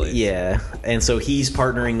all over the place. Yeah, and so he's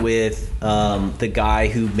partnering with the guy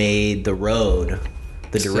who made The Road.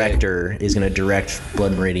 The Sick. director is going to direct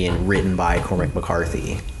Blood Meridian, written by Cormac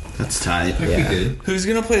McCarthy. That's tight. That'd Yeah. be good. Who's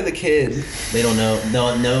gonna play the kid? They don't know.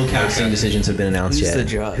 No casting decisions have been announced Who's yet. the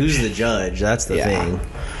judge? Who's the judge? That's the Yeah. thing.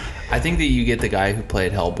 I think that you get the guy who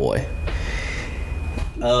played Hellboy.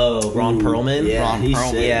 Oh, Ron Perlman. Yeah, Ron he's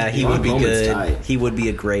Perlman. sick. Yeah, he Ron would be Perlman's good. tight. He would be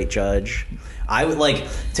a great judge. I would like.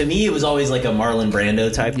 To me, it was always like a Marlon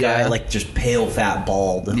Brando type guy, Yeah. like just pale, fat,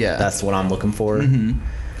 bald. Yeah. That's what I'm looking for.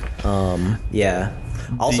 Yeah.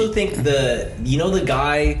 Also, think the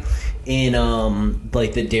guy in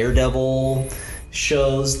like the Daredevil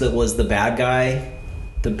shows that was the bad guy,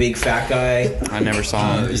 the big fat guy. I never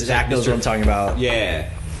saw him. Zach knows what I'm talking about. Yeah.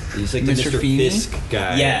 He's like the Mr. Mr. Feeney? Fisk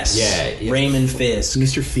guy. Yes. Yeah. Raymond Fisk.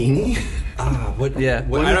 Mr. Feeney? What? Yeah.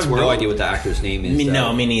 What, I Women's have no World? idea what the actor's name is. No,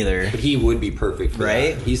 though. me neither. But he would be perfect for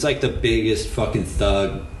Right? that. He's like the biggest fucking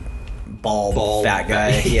thug. Bald, fat guy.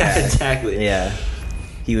 Yeah, Yeah, exactly. Yeah,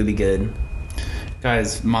 he would be good.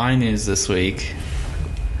 Guys, mine is this week.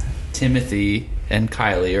 Timothy and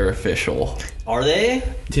Kylie are official. Are they?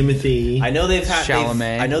 Timothy. I know they've had.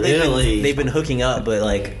 Chalamet. I know they've been hooking up, but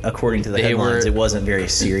like according to the headlines, it wasn't very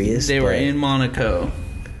serious. They were in Monaco.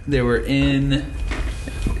 They were in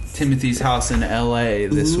Timothy's house in LA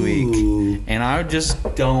this week, and I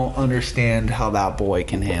just don't understand how that boy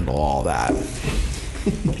can handle all that.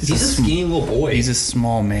 He's a skinny little boy. He's a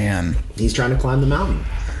small man. He's trying to climb the mountain.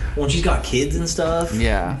 Well, she's got kids and stuff.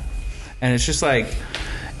 Yeah, and it's just like,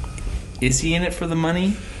 is he in it for the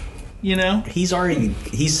money? You know, He's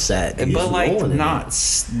set. but like rolling in not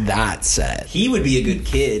that set. He would be a good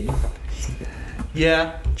kid.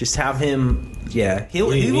 Yeah, Just have him. Yeah, he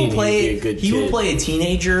do you will mean play. he'd be a good He will kid? play a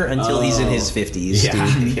teenager until he's in his 50s.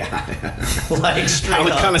 dude. yeah. Like straight That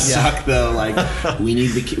would up. kind of Yeah. suck though. Like we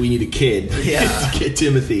need a kid. Yeah. Kid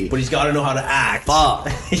Timothy. But he's got to know how to act. Fuck.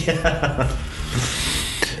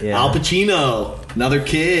 Yeah. Al Pacino, another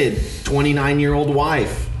kid, 29-year-old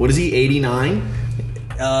wife. What is he? 89.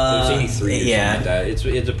 It's 83 or something yeah. like that.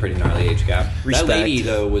 It's a pretty gnarly age gap. Respect. That lady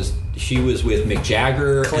though was with Mick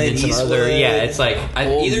Jagger Clint and then some Eastwood. other. Yeah, it's like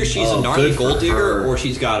either she's a gnarly good for gold digger her. or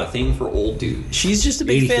she's got a thing for old dudes. She's just a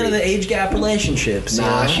big 83. fan of the age gap relationships. you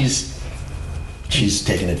Nah, know? she's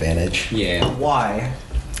taking advantage. Yeah. Why?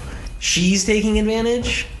 She's taking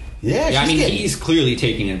advantage. Yeah, Yeah, I she's mean, getting. he's clearly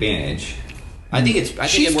taking advantage. I think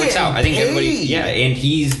She's it works out. I think getting everybody. paid. Yeah, and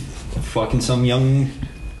he's fucking some young.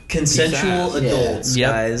 Consensual Exactly. adults,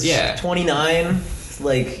 Yep. guys. Yeah. 29.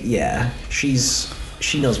 Like, yeah, she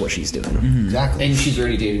knows what she's doing. Exactly. And she's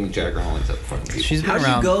already dating Mick Jagger and all that fucking people. she's been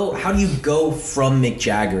How around. do you go from Mick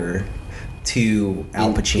Jagger to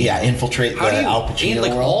Al Pacino? Yeah, infiltrate How the do you Al Pacino and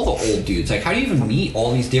like world. all the old dudes? Like, how do you even meet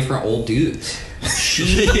all these different old dudes?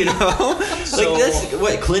 She You know, So- like this.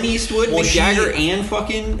 What Clint Eastwood, Well, Mick she- Jagger, and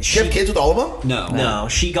fucking She have kids with all of them? no. no,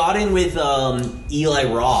 she got in with Eli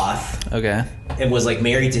Roth Okay. and was like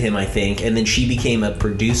married to him, I think, and then she became a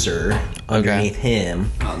producer underneath him,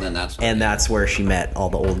 Oh, and then and that's where she met all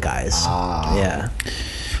the old guys. Yeah.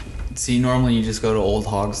 See, normally you just go to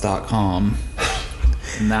oldhogs.com,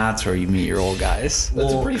 and that's where you meet your old guys.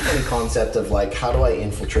 That's Well- a pretty funny concept of like, how do I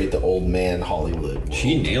infiltrate the old man Hollywood world?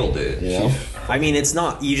 she nailed it. You know? I mean, it's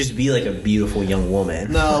not you just be like a beautiful young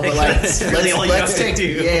woman. No, but like, that's really all you have to take. do.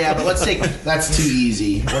 Yeah, but let's take. That's too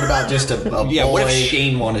easy. What about just a Yeah, boy? what if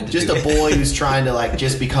Shane wanted to just do a it? boy who's trying to like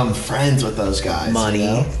just become friends with those guys. Money, You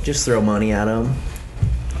know? just throw money at them.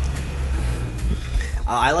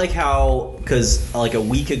 I like how, because like a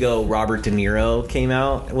week ago, Robert De Niro came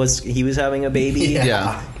out. He was having a baby?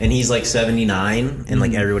 Yeah. And he's like 79, and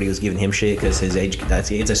like everybody was giving him shit because his age,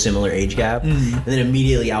 it's a similar age gap. And then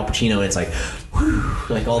immediately Al Pacino, and it's like, whew,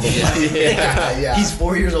 like all the Yeah. He's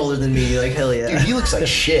 4 years older than me. Like hell yeah. Dude, he looks like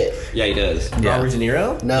shit. Yeah, he does. Yeah. Robert De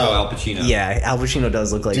Niro? No, Al No, Pacino. Yeah, Al Pacino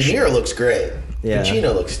does look like De shit. Niro looks great. Yeah.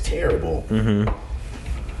 Pacino looks terrible. Mm-hmm.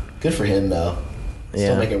 Good for him though.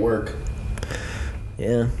 Still Yeah. make it work.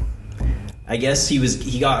 Yeah. I guess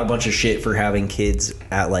he got a bunch of shit for having kids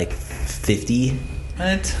at like 50,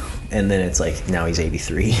 What? and then it's like now he's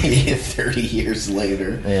 83. 30 years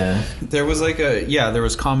later. Yeah. There was like there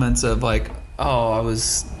was comments of like, oh,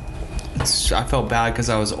 I felt bad because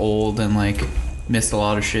I was old and like missed a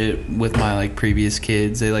lot of shit with my like previous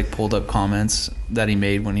kids. They like pulled up comments that he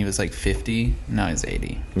made when he was like 50. Now he's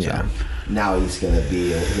 80. Yeah. Now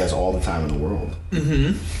he has all the time in the world.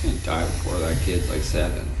 He died before that kid's like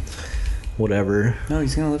 7. Whatever. No,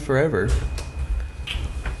 he's gonna live forever.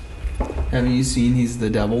 Have you seen He's the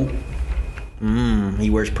Devil? He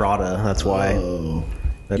wears Prada. That's why. Oh.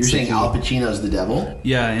 That's You're the saying key. Al Pacino's the devil?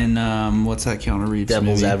 Yeah, and what's that Keanu Reeves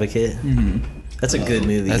Devil's movie? Advocate. That's a good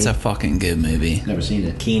movie. That's a fucking good movie. Never seen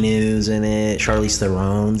it. Keanu's in it. Charlize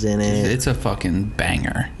Theron's in it. It's a fucking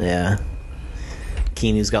banger. Yeah.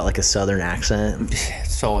 Keanu's got like a southern accent.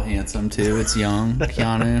 So handsome too. It's young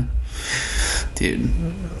Keanu. Dude,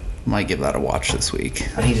 might give that a watch this week.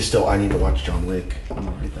 I need to watch John Wick. I'm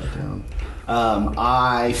gonna write that down.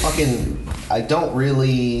 I don't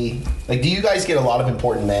really like. Do you guys get a lot of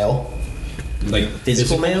important mail? Like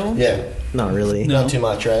Physical mail? Yeah, Not really. No. not too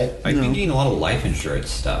much, right? I've been getting a lot of life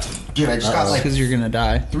insurance stuff. Dude, I just got like Because you're gonna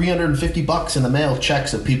die. $350 in the mail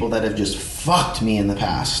checks of people that have just fucked me in the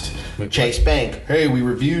past. Chase Bank, hey, we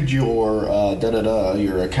reviewed your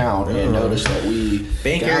your account and noticed that we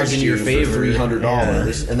Bankers gouged in your you favor. for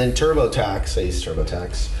 $300, and then TurboTax says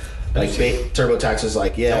TurboTax. Like TurboTax is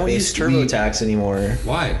like, yeah, Don't use basically, TurboTax anymore.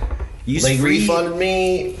 Why? Use They free, refunded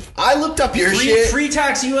me. I looked up your free, shit. free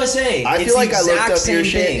Tax USA. I It's feel the like I looked exact up your same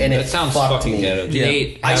shit thing. and That it sounds fucked fucking me. ghetto. Do Yeah.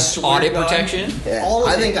 they I have swear audit to God. protection? Yeah. All of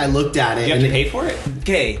I it. think I looked at it. You have and to pay for it?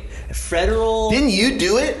 Okay, Federal. Didn't you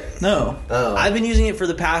do it? No. Oh. I've been using it for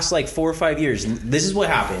the past like 4 or 5 years. This is what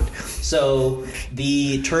happened. So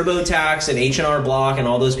the TurboTax and H&R Block and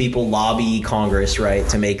all those people lobby Congress, right,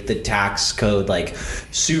 to make the tax code like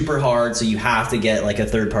super hard. So you have to get like a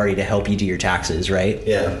third party to help you do your taxes, right?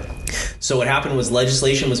 Yeah. So what happened was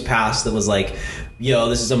legislation was passed that was like, yo,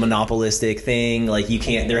 this is a monopolistic thing. Like you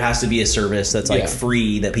can't. There has to be a service that's like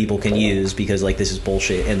free that people can use because like this is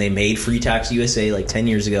bullshit. And they made Free Tax USA like 10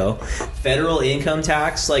 years ago. Federal income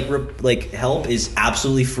tax like help is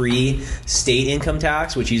absolutely free. State income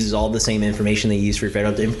tax, which uses all the same information they use for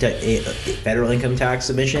federal income tax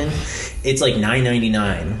submission, it's like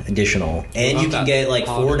 $9.99 additional, and you can get like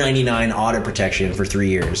 $4.99 audit protection for 3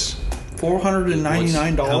 years.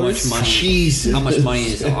 $499. How much money? Jesus. How much money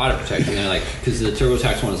is the audit protection? And like, because the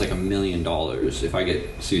TurboTax one is like $1 million. If I get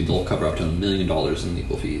sued, they'll cover up to $1 million in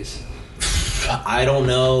legal fees. I don't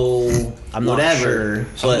know. I'm not sure.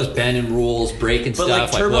 So I'm just bending rules, breaking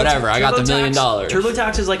stuff, like whatever. I got the $1 million.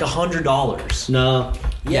 TurboTax is like $100. No.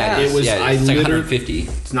 Yeah, it was. I it's like literally. $150.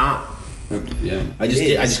 It's not. Yeah. I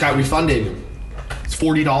just got refunded. It's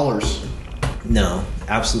 $40. No,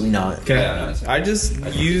 absolutely not. Okay. Yeah, I just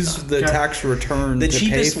use the tax return. The to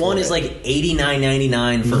cheapest pay for one it. is like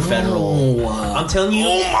 $89.99 for federal. I'm telling you,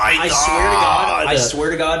 Oh my I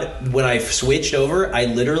swear to God, when I switched over, I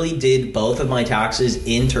literally did both of my taxes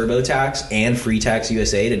in TurboTax and Free Tax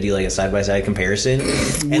USA to do like a side by side comparison.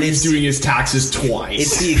 And He's doing his taxes twice.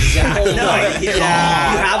 It's the exact no.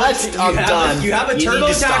 You have a You need to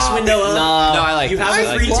TurboTax stop. window up. No, I like You have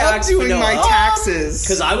that. a Free love Tax doing window my up. taxes.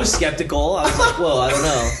 Because I was skeptical. I was like, well, I don't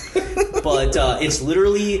know. But it's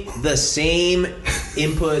literally the same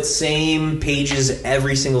input, same pages.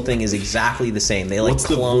 Every single thing is exactly the same. They like What's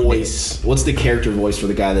the cloned voice? What's the character voice for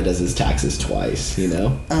the guy that does his taxes twice? You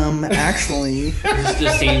know. Actually, It's the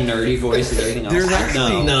same nerdy voice as everything else. there's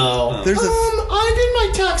actually No. there's a I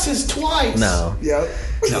did my taxes twice. No. yep.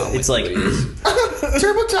 No, It's like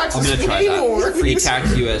TurboTax I'm is gonna try way more. that. Free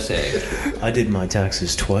Tax USA. I did my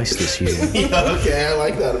taxes twice this year. Okay, I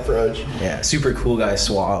like that approach. Yeah, super cool guy,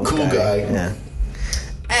 Swab. Cool guy. Yeah.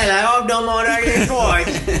 Hello, I've done my taxes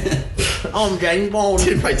twice. I'm James Bond.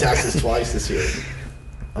 Did my taxes twice this year.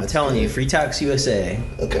 I'm telling you, Free Tax USA.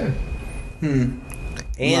 Okay. And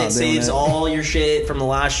Not it doing saves it. all your shit from the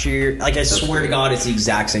last year. Like, I swear to God, it's the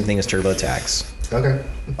exact same thing as TurboTax. Okay.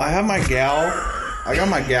 I have my gal. I got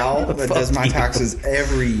my gal that does my taxes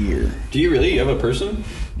every year. Do you really? You have a person?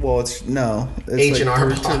 Well, it's H&R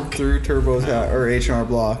like Block. through TurboTax or H&R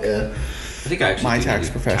Block. Yeah. I think I actually My do tax need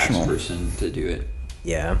a professional. tax person to do it.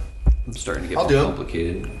 Yeah. I'm starting to get I'll more do it.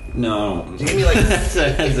 complicated. No, I don't. Give me like that's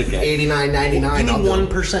okay. $89.99. Give me I'll do it.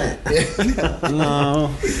 1%.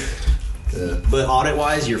 No. But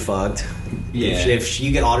audit-wise, you're fucked. Yeah. If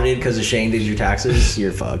you get audited because of Shane did your taxes,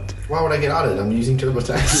 you're fucked. Why would I get audited? I'm using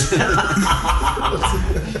TurboTax.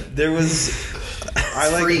 There was. I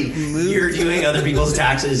like Free. moved. You're doing other people's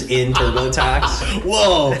taxes in TurboTax.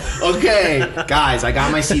 Whoa. Okay, guys, I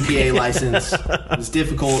got my CPA license. It was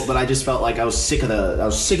difficult, but I just felt like I was sick of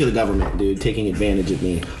the government, dude, taking advantage of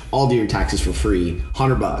me. I'll do your taxes for free,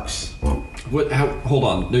 $100. What? How? Hold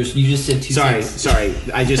on. You just said two. Sorry.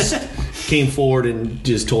 I just came forward and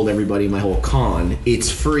just told everybody my whole con.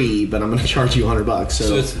 It's free, but I'm going to charge you $100.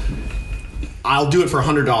 So it's. I'll do it for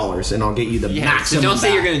 $100, and I'll get you the Yeah, maximum. so don't say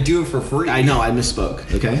back. you're going to do it for free. I know, I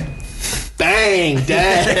misspoke. Okay. Bang,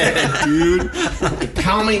 dead, dude.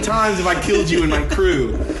 How many times have I killed you and my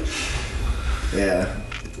crew? Yeah.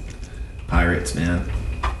 Pirates, man.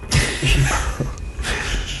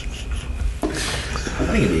 I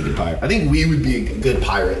think it'd be a good pirate. I think we would be good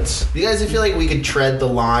pirates. You guys feel like we could tread the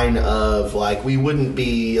line of like we wouldn't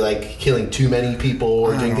be like killing too many people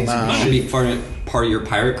or doing things I'm we going to be shouldn't. part of your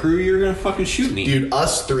pirate crew. You're going to fucking shoot me. Dude,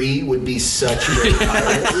 us three would be such great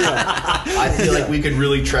pirates. I feel like we could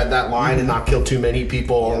really tread that line and not kill too many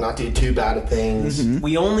people and not do too bad of things.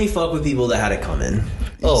 We only fuck with people that had it coming.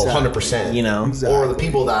 Oh, Exactly. 100%. You know? Or the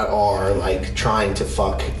people that are like trying to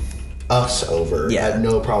fuck us over. Yeah. Have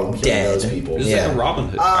no problem killing Dead. those people. This is Yeah. like a Robin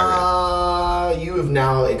Hood pirate. You have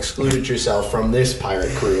now excluded yourself from this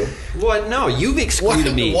pirate crew. What? No, you've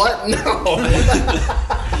excluded me. What? No.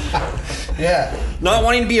 Yeah. Not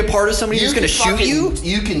wanting to be a part of somebody who's going to shoot you?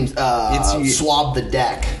 You can It's you. swab the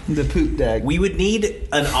deck. The poop deck. We would need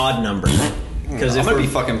an odd number. Because I'm if going to we're be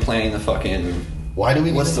fucking planning the fucking... Why do we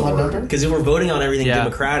need What's an the odd word? number? Because if we're voting on everything Yeah.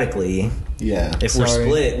 democratically, Yeah. if we're Sorry.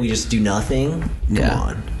 split, we just do nothing. Yeah. Come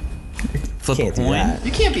on. Flip Can't do that.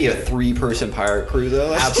 You can't be a 3-person pirate crew, though.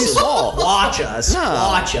 That's Absolutely. too small. Watch us. No.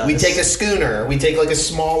 Watch us. We take a schooner. We take like a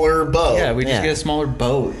smaller boat. Yeah, we just Yeah. get a smaller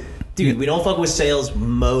boat. Dude, we don't fuck with sales.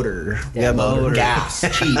 Motor. We got motor. gas,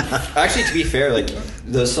 cheap. Actually, to be fair, like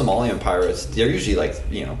the Somalian pirates, they're usually like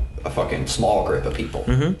a fucking small group of people.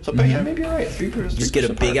 So, but yeah, maybe you're right. Just get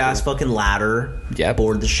a big ass fucking ladder. Yeah.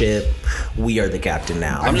 Board the ship. We are the captain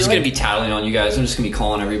now. I'm just gonna be tattling on you guys. I'm just gonna be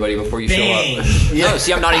calling everybody before you Bang. show up. No,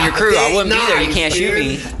 see, I'm not in your crew. I wouldn't be there. You can't shoot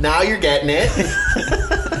me. Now you're getting it.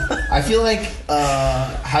 I feel like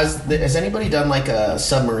has anybody done like a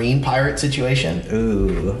submarine pirate situation?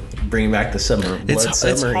 Ooh, bringing back the submarine. It's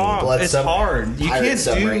submarine. hard. It's hard. You Pirate can't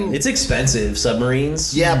submarine. do. It's expensive.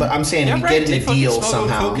 Submarines. Yeah, but I'm saying Yeah, if you right, get in they a fucking deal smuggle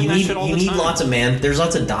somehow. cocaine. You that need, shit all you the need time. lots of there's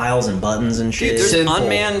lots of dials and buttons and shit. Dude, there's Simple.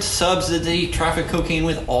 unmanned subs that they traffic cocaine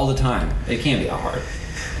with all the time. It can't be that hard.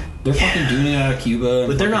 They're fucking doing it out of Cuba.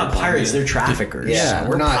 But they're not fucking pirates. They're Colombia. traffickers. Yeah,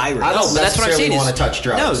 we're not- pirates. I don't But that's what I'm necessarily saying. want to touch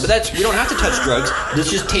drugs. No, but we don't have to touch drugs.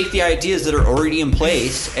 Let's just take the ideas that are already in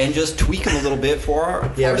place and just tweak them a little bit for Yeah,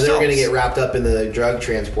 but they're ourselves. going to get wrapped up in the drug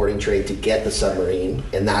transporting trade to get the submarine,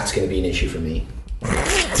 and that's going to be an issue for me.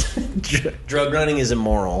 Drug running is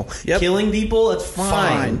immoral. Yep. Killing people, it's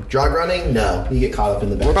fine. Drug running? No. You get caught up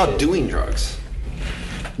in the bad What about shit. doing drugs?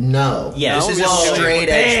 No. Yeah, This is a straight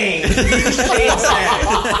edge.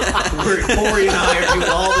 Corey and I are doing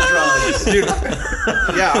all the drugs.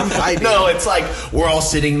 Yeah, No, it's like we're all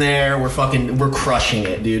sitting there, we're crushing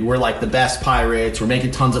it, dude. We're like the best pirates, we're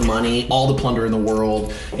making tons of money, all the plunder in the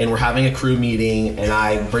world, and we're having a crew meeting, and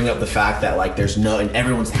I bring up the fact that like there's no, and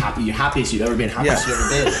everyone's happy, you're happiest you've ever been, happiest you've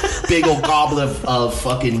ever been. Big old goblet of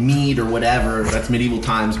fucking mead or whatever, that's medieval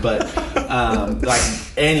times, but like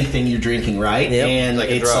anything you're drinking, right? Yep. And Like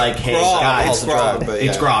a it's drug. like, hey Grog. guys, It's grog, but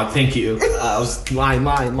it's yeah. grog, thank you. I was mine.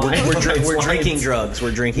 We're It's drinking mine. drugs.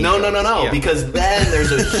 We're drinking No, drugs. Yeah. because then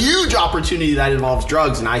there's a huge opportunity that involves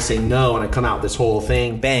drugs, and I say no, and I come out with this whole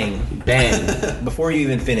thing. Bang. Bang. Before you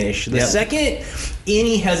even finish. The Yep. second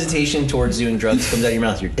any hesitation towards doing drugs comes out of your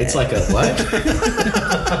mouth, you're dead. It's like a what?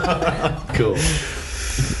 Cool.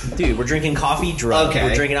 Dude, we're drinking coffee, drug. Okay.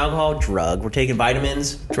 We're drinking alcohol, drug. We're taking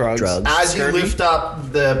vitamins, Drugs. As you Scurvy, lift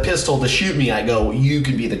up the pistol to shoot me, I go, you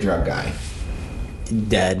could be the drug guy.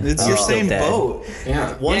 dead. It's You're your still same dead. boat.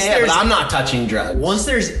 Yeah. Once yeah, but there's- I'm not touching drugs. Once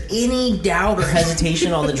there's any doubt or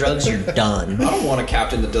hesitation on the drugs, you're done. I don't want a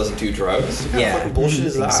captain that doesn't do drugs. What kind of Yeah, fucking bullshit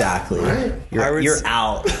is that? exactly. Right. Pirates- You're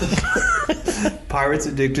out. Pirates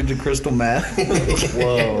addicted to crystal meth.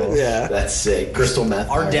 Whoa. Yeah. That's sick. Crystal meth.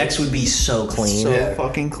 Our pirates. decks would be so clean. So Yeah.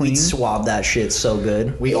 fucking clean. We'd swab that shit so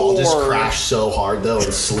good. We all just Or- crash so hard though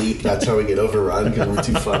and sleep. That's how we get overrun because we're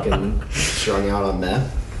too fucking strung out on meth.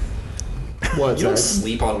 What? You don't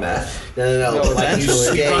sleep on meth. No. No, But like you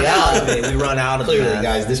eventually. stay We run out out. of it. We run out of Clearly, that.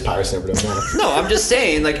 guys, this pirate's never done that. No, I'm just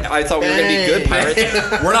saying. Like I thought we were gonna be good pirates.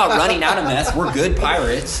 We're not running out of meth. We're good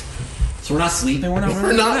pirates. So we're not sleeping. We're not.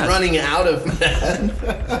 We're not running out of meth. running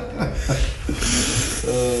out of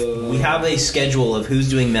meth. We have a schedule of who's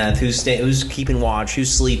doing meth, who's keeping watch,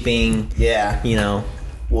 who's sleeping. Yeah. You know.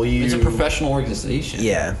 Well, you. It's a professional organization.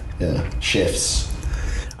 Yeah. Yeah. Shifts.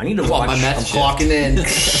 I need to Well, watch. my meth I'm shift. clocking in.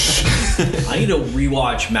 I need to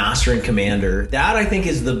rewatch Master and Commander. That I think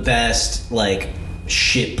is the best like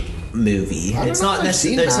ship movie. I don't It's know not if I've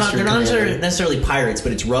seen Master they're and not Commander. necessarily pirates,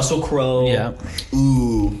 but it's Russell Crowe. Yeah.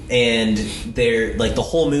 Ooh. And they're like the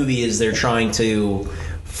whole movie is they're trying to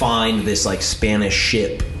find this like Spanish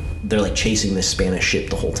ship. They're like chasing this Spanish ship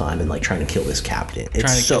the whole time and like trying to kill this captain.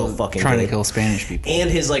 It's so fucking trying good. to kill Spanish people. And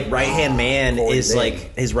his like right hand man Corey is Big.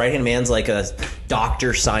 like his right hand man's like a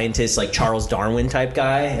doctor scientist like Charles Darwin type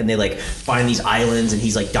guy, and they like find these islands and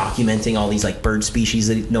he's like documenting all these like bird species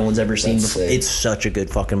that no one's ever seen That's before. sick. It's such a good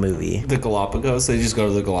fucking movie. The Galapagos. They just go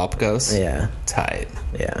to the Galapagos. Yeah, Tight.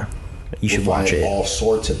 yeah. You should We'll watch find it. all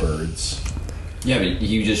sorts of birds. Yeah, but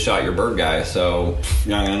you just shot your bird guy, so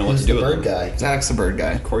you're not gonna know what Who's to do the with bird him. guy? Zach's a bird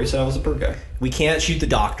guy. Corey said I was a bird guy. We can't shoot the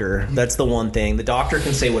doctor. That's the one thing. The doctor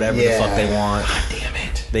can say whatever Yeah. the fuck they want. Damn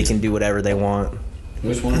it. They can do whatever they want.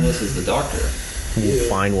 Which one of us is the doctor? We'll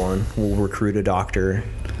find one. We'll recruit a doctor.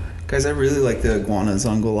 Guys, I really like the iguanas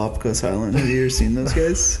on Galapagos Island. Have you ever seen those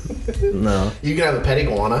guys? No. You can have a pet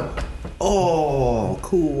iguana. Oh,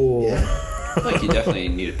 cool. Yeah. I feel like you definitely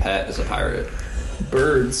need a pet as a pirate.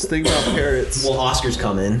 Birds. Think about parrots. Well, Oscar's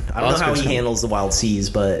coming. I don't know how Oscar's he coming. handles the wild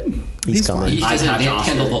seas, but he's He's coming. He I doesn't touch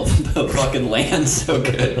Oscar. handle the fucking land so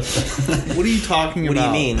good. What are you talking What do you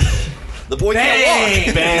about? mean? The boy can't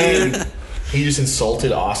walk. Bang. He just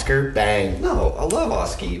insulted Oscar. Bang. No, I love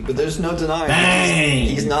Oski, but there's no denying Bang.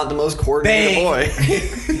 he's not the most coordinated Bang. boy.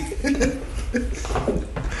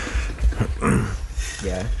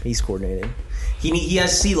 Yeah, he's coordinated. He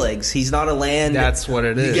has sea legs. He's not a land. That's what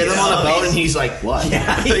it is. Get him on a boat and he's like, what?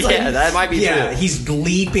 yeah, he's Yeah, that might be yeah, true. he's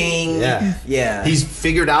leaping. Yeah. Yeah. He's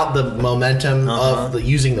figured out the momentum of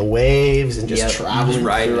using the waves and just Yep. traveling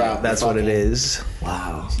Right. throughout. That's the what it fucking- is.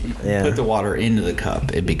 Wow. Yeah. Put the water into the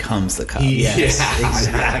cup, it becomes the cup. He- Yes, Yeah.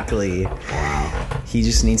 exactly. Wow. He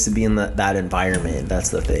just needs to be in that environment. That's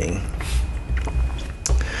the thing.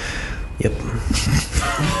 Yep.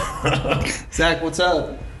 Zach, what's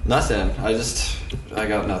up? Nothing. I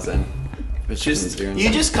got nothing. It's You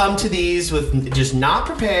just come to these with just not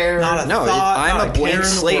prepared. Not a no. thought, I'm not a a care blank in the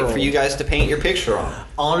slate world. for you guys to paint your picture on.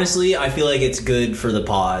 Honestly, I feel like it's good for the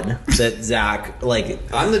pod that Zach, like,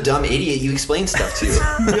 I'm the dumb idiot you explain stuff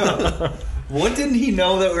to. What didn't he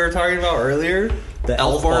know that we were talking about earlier? the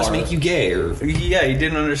Elf bars bar. make you gay, or Yeah, he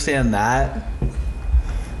didn't understand that.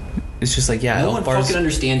 It's just like, yeah, no elf one bars. fucking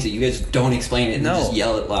understands it. You guys don't explain it and No. just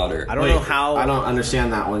yell it louder. I don't know how. I don't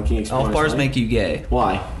understand that one. Can you explain? Elf bars why? make you gay.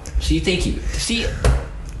 Why? See, thank you. See,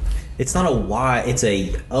 It's not a why. It's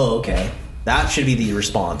a, oh, okay. That should be the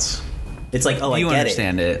response. It's like, oh, You I get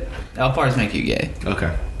understand it. Elf bars make you gay.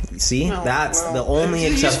 Okay. it. See? That's the only you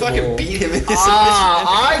just acceptable. fucking beat him in this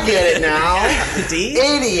Ah, I get it now. See?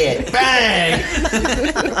 Idiot. Bang.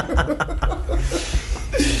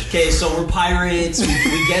 Okay, so we're pirates.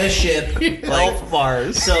 We get a ship. Like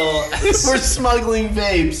bars. So, We're smuggling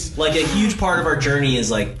vapes. like a huge part of our journey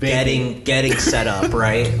is like getting set up,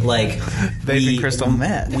 right? Like Vaping crystal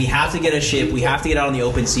meth. We have to get a ship. We have to get out on the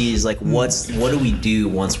open seas. Like, what do we do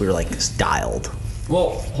once we're like dialed?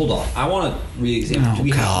 Well, hold on. I want to re-examine. Oh, do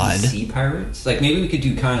we God. have to sea pirates? Like, maybe we could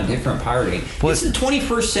do kind of different pirating. It's the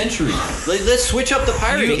 21st century. Let's switch up the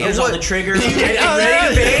pirating. Hands on the trigger. Ready No, to no,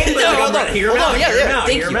 bang? no, Like, hold on. hear him Hold out. on, yeah, Hear him yeah, out.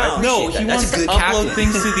 thank Hear him you. out. No, That's he wants a to good upload captain.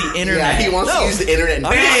 things to the internet. Yeah, he wants to use the internet. And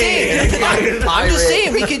I'm just saying. bang. I'm just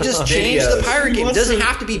saying we could just change the Videos. pirate game. It wants doesn't to-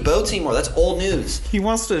 have to be boats anymore. That's old news. He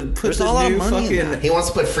wants to put There's the not a lot of new money in fucking. that. He wants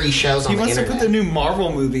to put free shows on He the wants to internet. put the new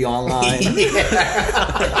Marvel movie online.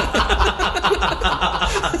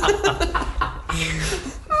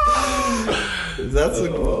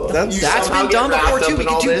 That's That's somehow been get done wrapped before up too. We in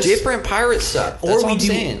could all do this? different pirate stuff. That's Or what we I'm do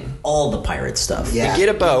saying. all the pirate stuff. Yeah. Get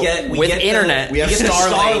a boat We with get the- internet. we have get the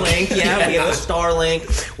Starlink. Starlink. Yeah, we have a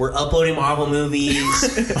Starlink. We're uploading Marvel movies.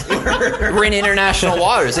 We're in international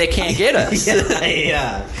waters. They can't get us.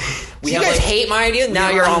 yeah. We You guys hate my idea. Now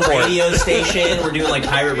you're on board. Radio station. We're doing like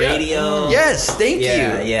pirate radio. Yes, thank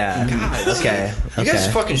Yeah, you. yeah. God, Okay. You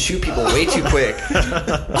guys fucking shoot people way too quick.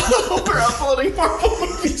 We're uploading Marvel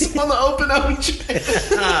movies on the open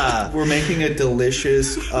ocean. We're making a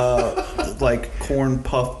delicious, like corn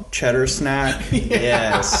puff cheddar snack.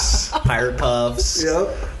 Yes. Pirate puffs. Yep.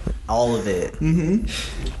 All of it.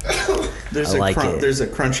 There's I like it. There's a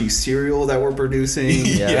crunchy cereal that we're producing.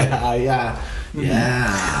 Yeah.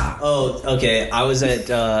 Oh, okay. I was at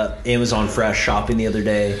Amazon Fresh shopping the other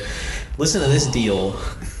day. Listen to this deal.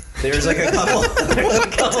 There's like a couple. No,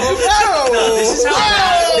 this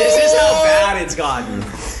is how bad it's gotten.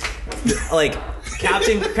 Like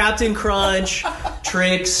Captain Crunch,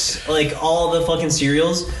 Trix, like all the fucking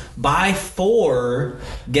cereals. Buy 4,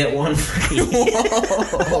 get 1 free.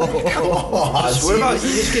 What about you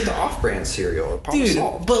just get the off-brand cereal or Pop Dude,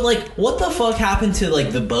 Salt? but like, what the fuck happened to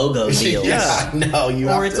like the BOGO deals? Yeah. No, you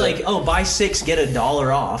Or have it's to- like, oh, buy 6, get $1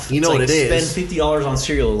 off. You It's know like, what it is? Spend $50 on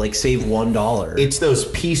cereal, like save $1. It's those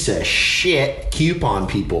piece of shit coupon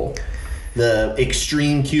people. The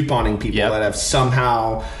extreme couponing people Yep. that have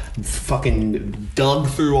somehow fucking dug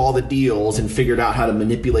through all the deals and figured out how to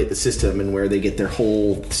manipulate the system and where they get their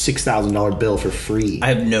whole $6,000 bill for free. I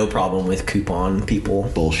have no problem with coupon people.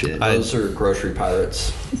 Bullshit. Those are grocery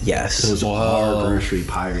pirates. Yes. Those are grocery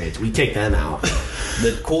pirates. We take them out.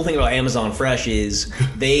 The cool thing about Amazon Fresh is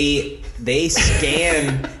they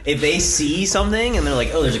scan if they see something and they're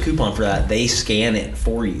like, oh, there's a coupon for that. They scan it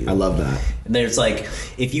for you. I love that. And there's like,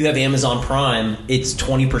 if you have Amazon Prime, it's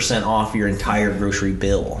 20% off your entire grocery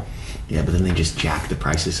bill. Yeah, but then they just jack the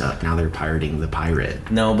prices up. Now they're pirating the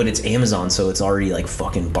pirate. No, but it's Amazon, so it's already like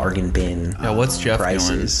fucking bargain bin. Yeah, what's Jeff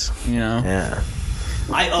prices? doing? You know? Yeah.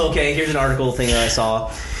 Okay, here's an article thing that I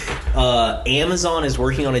saw. Amazon is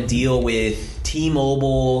working on a deal with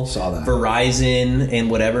T-Mobile, Saw that. Verizon, and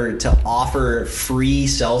whatever to offer free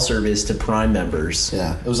cell service to Prime members.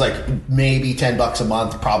 Yeah, it was like maybe $10 a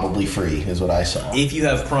month, probably free, is what I saw. If you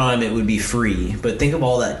have Prime, it would be free. But think of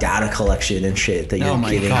all that data collection and shit that you're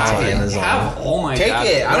my giving God. to Yeah. Amazon. Have all my Take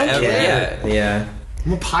data, it. I don't whatever. care. Yeah. Yeah.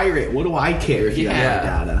 I'm a pirate. What do I care if you Yeah. have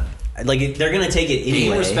my data? Like, they're going to take it Game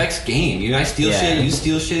anyway. respects game. You guys steal Yeah. shit, you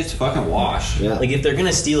steal shit, it's fucking wash. Yeah. Like, if they're going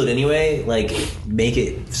to steal it anyway, like, make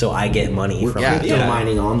it so I get money We're from crypto it. Yeah.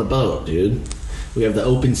 mining on the boat, dude. We have the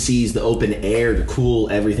open seas, the open air to cool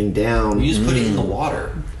everything down. You just put it in the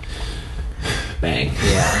water. Bang.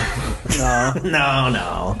 Yeah.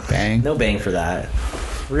 No. Bang. No bang for that.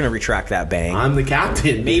 We're gonna retract that bang. I'm the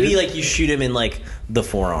captain. Maybe dude. like you shoot him in like the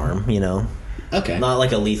forearm, you know, Okay. not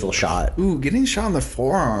like a lethal shot. Ooh, getting shot in the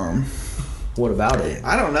forearm. What about it?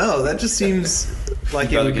 I don't know. That just seems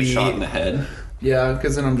like it Rather would get be. shot in the head. Yeah,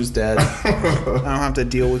 because then I'm just dead. I don't have to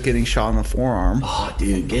deal with getting shot in the forearm. Oh,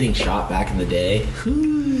 dude, getting shot back in the day.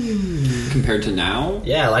 Compared to now,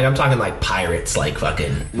 Yeah, like I'm talking like pirates, like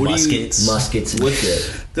fucking Muskets. muskets and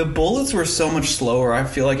shit. The bullets were so much slower. I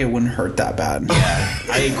feel like it wouldn't hurt that bad.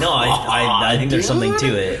 I think there's something to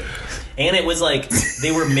it. And it was like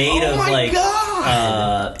they were made of like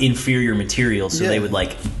inferior materials, so Yeah. they would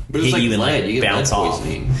like but it's hit like you and lead. like You get bounce lead off.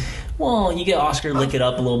 poisoning. Well, you get Oscar, lick it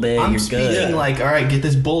up a little bit, I'm you're speaking good. like, all right, get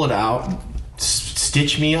this bullet out,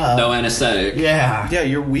 stitch me up. No anesthetic. Yeah. Yeah,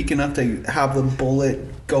 you're weak enough to have the bullet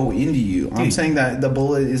go into you. I'm saying that the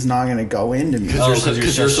bullet is not going to go into me. Oh,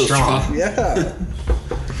 because you're so strong. Yeah.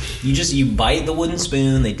 You bite the wooden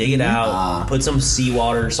spoon, they dig it out, put some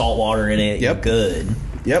seawater, salt water in it. Yep. You're good.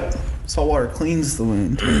 Yep. Salt water cleans the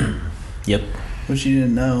wound, Yep. which you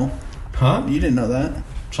didn't know. Huh? You didn't know that.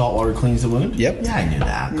 Salt water cleans the wound? Yep. Yeah, I knew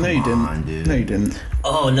that. No, you didn't. On, dude. No, you didn't.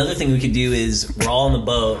 Oh, another thing we could do is we're all on the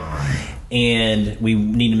boat and we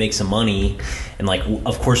need to make some money, and like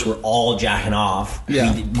of course we're all jacking off.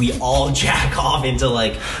 Yeah. We all jack off into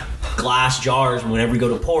like glass jars whenever we go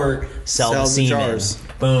to port. Sell the the semen. jars.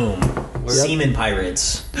 Boom. Semen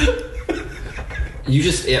pirates. You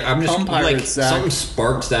just, I'm just Cum like pirates, Zach. something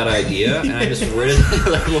sparked that idea, and I just read it.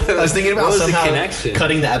 Like, I was thinking about what was somehow the connection?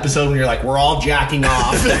 cutting the episode when you're like, we're all jacking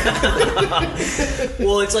off.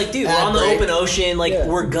 Well, it's like, dude, we're on the break. open ocean. Like,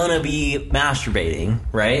 we're gonna be masturbating,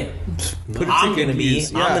 right? I'm gonna be.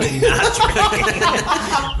 confused, yeah. I'm gonna be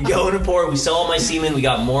masturbating. Going to port. We sell all my semen. We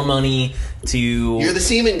got more money to. You're the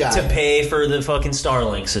semen guy. To pay for the fucking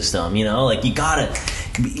Starlink system. You know, like you gotta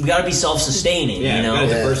be self-sustaining. Yeah, you know. gotta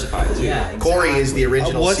diversify too. Yeah. Corey is the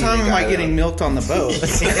original. What semen time am I guy, getting milked on the boat?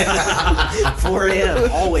 4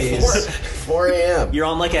 a.m. always. 4 a.m. You're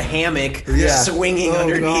on like a hammock, Yeah. swinging Oh,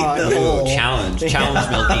 underneath God. the hole. Challenge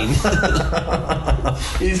milking.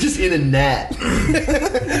 He's just in a net.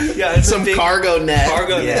 Yeah, it's Some cargo net.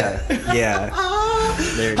 cargo. Yeah.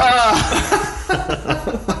 There it is.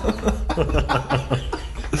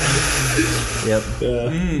 Yep.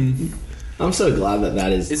 I'm so glad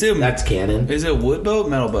that is Is it- that's canon. Is it wood boat,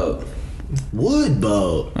 metal boat? Wood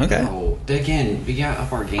boat. Okay. Oh, again, we got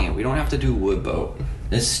up our game. We don't have to do wood boat.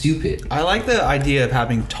 That's stupid. I like the idea of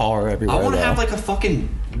having tar everywhere. I want to though. have like a fucking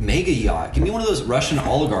mega yacht. Give me one of those Russian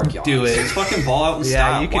oligarch yachts. Do it. Let's fucking ball out in Yeah,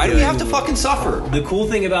 style. you could Why do do we it. have to fucking suffer? The cool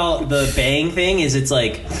thing about the bang thing is it's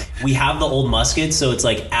like we have the old muskets, so it's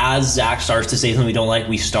like as Zach starts to say something we don't like,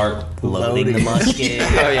 we start loading the musket.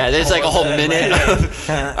 Oh yeah, there's like a whole minute of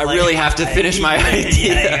I really have to finish my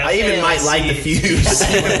idea. I even might light the fuse.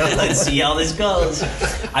 Let's see how this goes.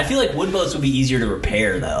 I feel like wood boats would be easier to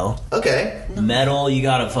repair though. Okay. Metal, you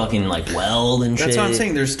gotta fucking like weld and shit. That's what I'm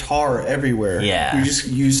saying. There's tar everywhere. Yeah. You just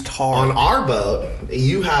use tar. On our boat,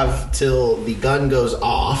 you have till the gun goes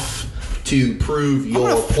off to prove I'm your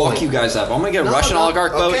gonna point. fuck you guys up. I'm gonna get a No, Russian no,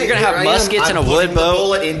 oligarch boat. okay, You're gonna here have I am. muskets I'm and a putting wood the boat.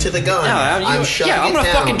 bullet into the gun. I'm shutting I'm it gonna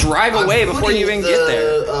down. fucking drive away before you putting even get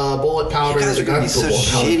there. Bullet powder. You guys the are gonna be gun- such bullet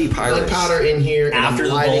powder- shitty pirates. Gunpowder in here, and After I'm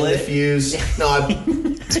the lighting bullet? the fuse. No,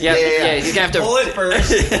 Yeah, he's gonna have to. Bullet first,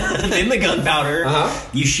 then the gunpowder. Uh-huh.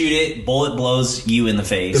 You shoot it, bullet blows you in the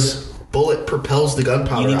face. the bullet propels the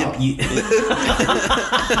gunpowder You need out. to.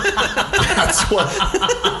 That's what.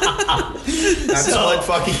 That's what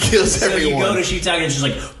fucking kills So everyone. you go to shoot tag and it's just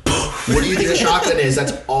like. What do you think a shotgun is?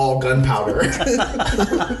 That's all gunpowder.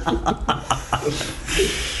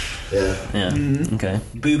 Yeah. Yeah. Okay.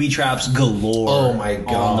 Booby traps galore. Oh my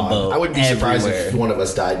god! On the boat. I wouldn't be surprised everywhere. if one of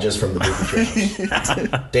us died just from the booby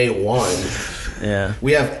traps. Day one, Yeah.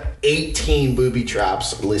 we have 18 booby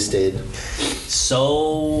traps listed.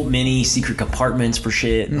 So many secret compartments for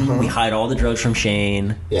shit. We hide all the drugs from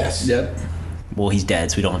Shane. Yes. Yep. Well, he's dead,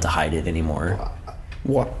 so we don't have to hide it anymore.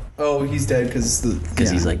 What? Oh, he's dead because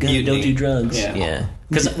He's like, don't do drugs. Yeah. Yeah.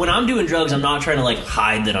 Because when I'm doing drugs, I'm not trying to like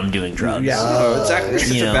hide that I'm doing drugs. Yeah. Oh, it's actually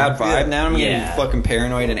such you a know, bad vibe now. I'm yeah. getting fucking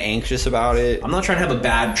paranoid and anxious about it. I'm not trying to have a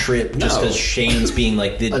bad trip just No. because Shane's being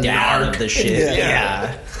like the dad narc. of the shit.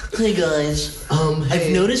 Yeah. Hey guys, Hey,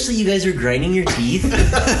 I've noticed that you guys are grinding your teeth.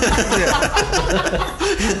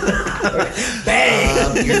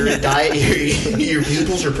 Bang! your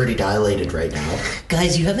pupils are pretty dilated right now.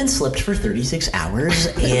 Guys, you haven't slept for 36 hours,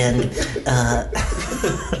 and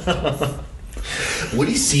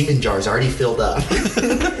Woody's semen jar's already filled up.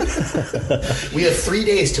 We have 3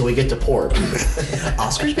 days till we get to port.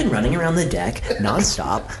 Oscar's been running around the deck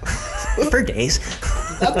nonstop for days.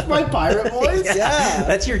 That's my pirate voice? Yeah.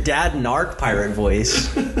 That's your dad narc pirate voice.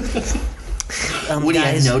 Woody,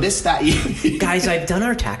 I've noticed that you... Guys, I've done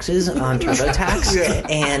our taxes on TurboTax,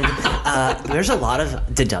 and there's a lot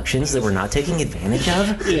of deductions that we're not taking advantage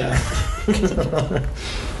of. Yeah.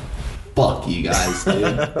 Fuck you guys,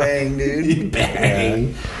 dude. Bang, dude.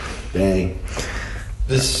 Bang. Bang.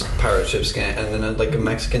 This pirate ship's gonna end in like a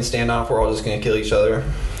Mexican standoff. We're all just gonna kill each other.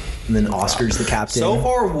 And then Oscar's the captain. So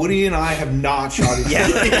far, Woody and I have not shot each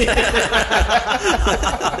other.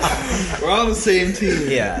 We're on the same team.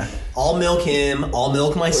 Yeah. I'll milk him. I'll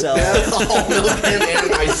milk myself. I'll milk him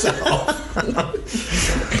and myself.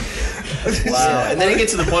 Wow. And then it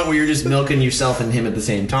gets to the point where you're just milking yourself and him at the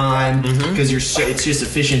same time because it's just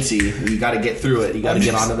efficiency. You got to get through it. You got to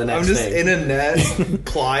get on to the next I'm just thing. in a net,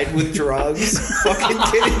 plied with drugs, fucking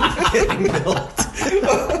getting milked.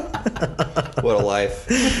 What a life!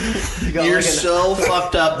 You're so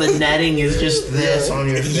fucked up. The netting is just this on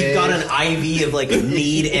your face. You've got an IV of like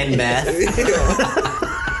mead and meth.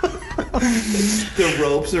 The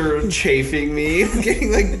ropes are chafing me. I'm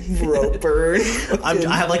getting like rope burn.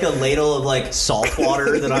 I have like a ladle of like salt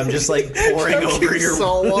water that I'm just like pouring over your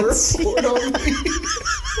salt water poured on me.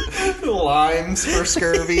 Limes for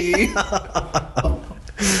scurvy.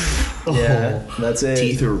 Yeah, that's it.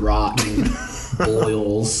 Teeth are rotten.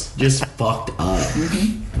 Boils. Just fucked up.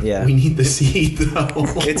 Yeah. We need the seed though.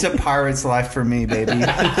 It's a pirate's life for me, baby.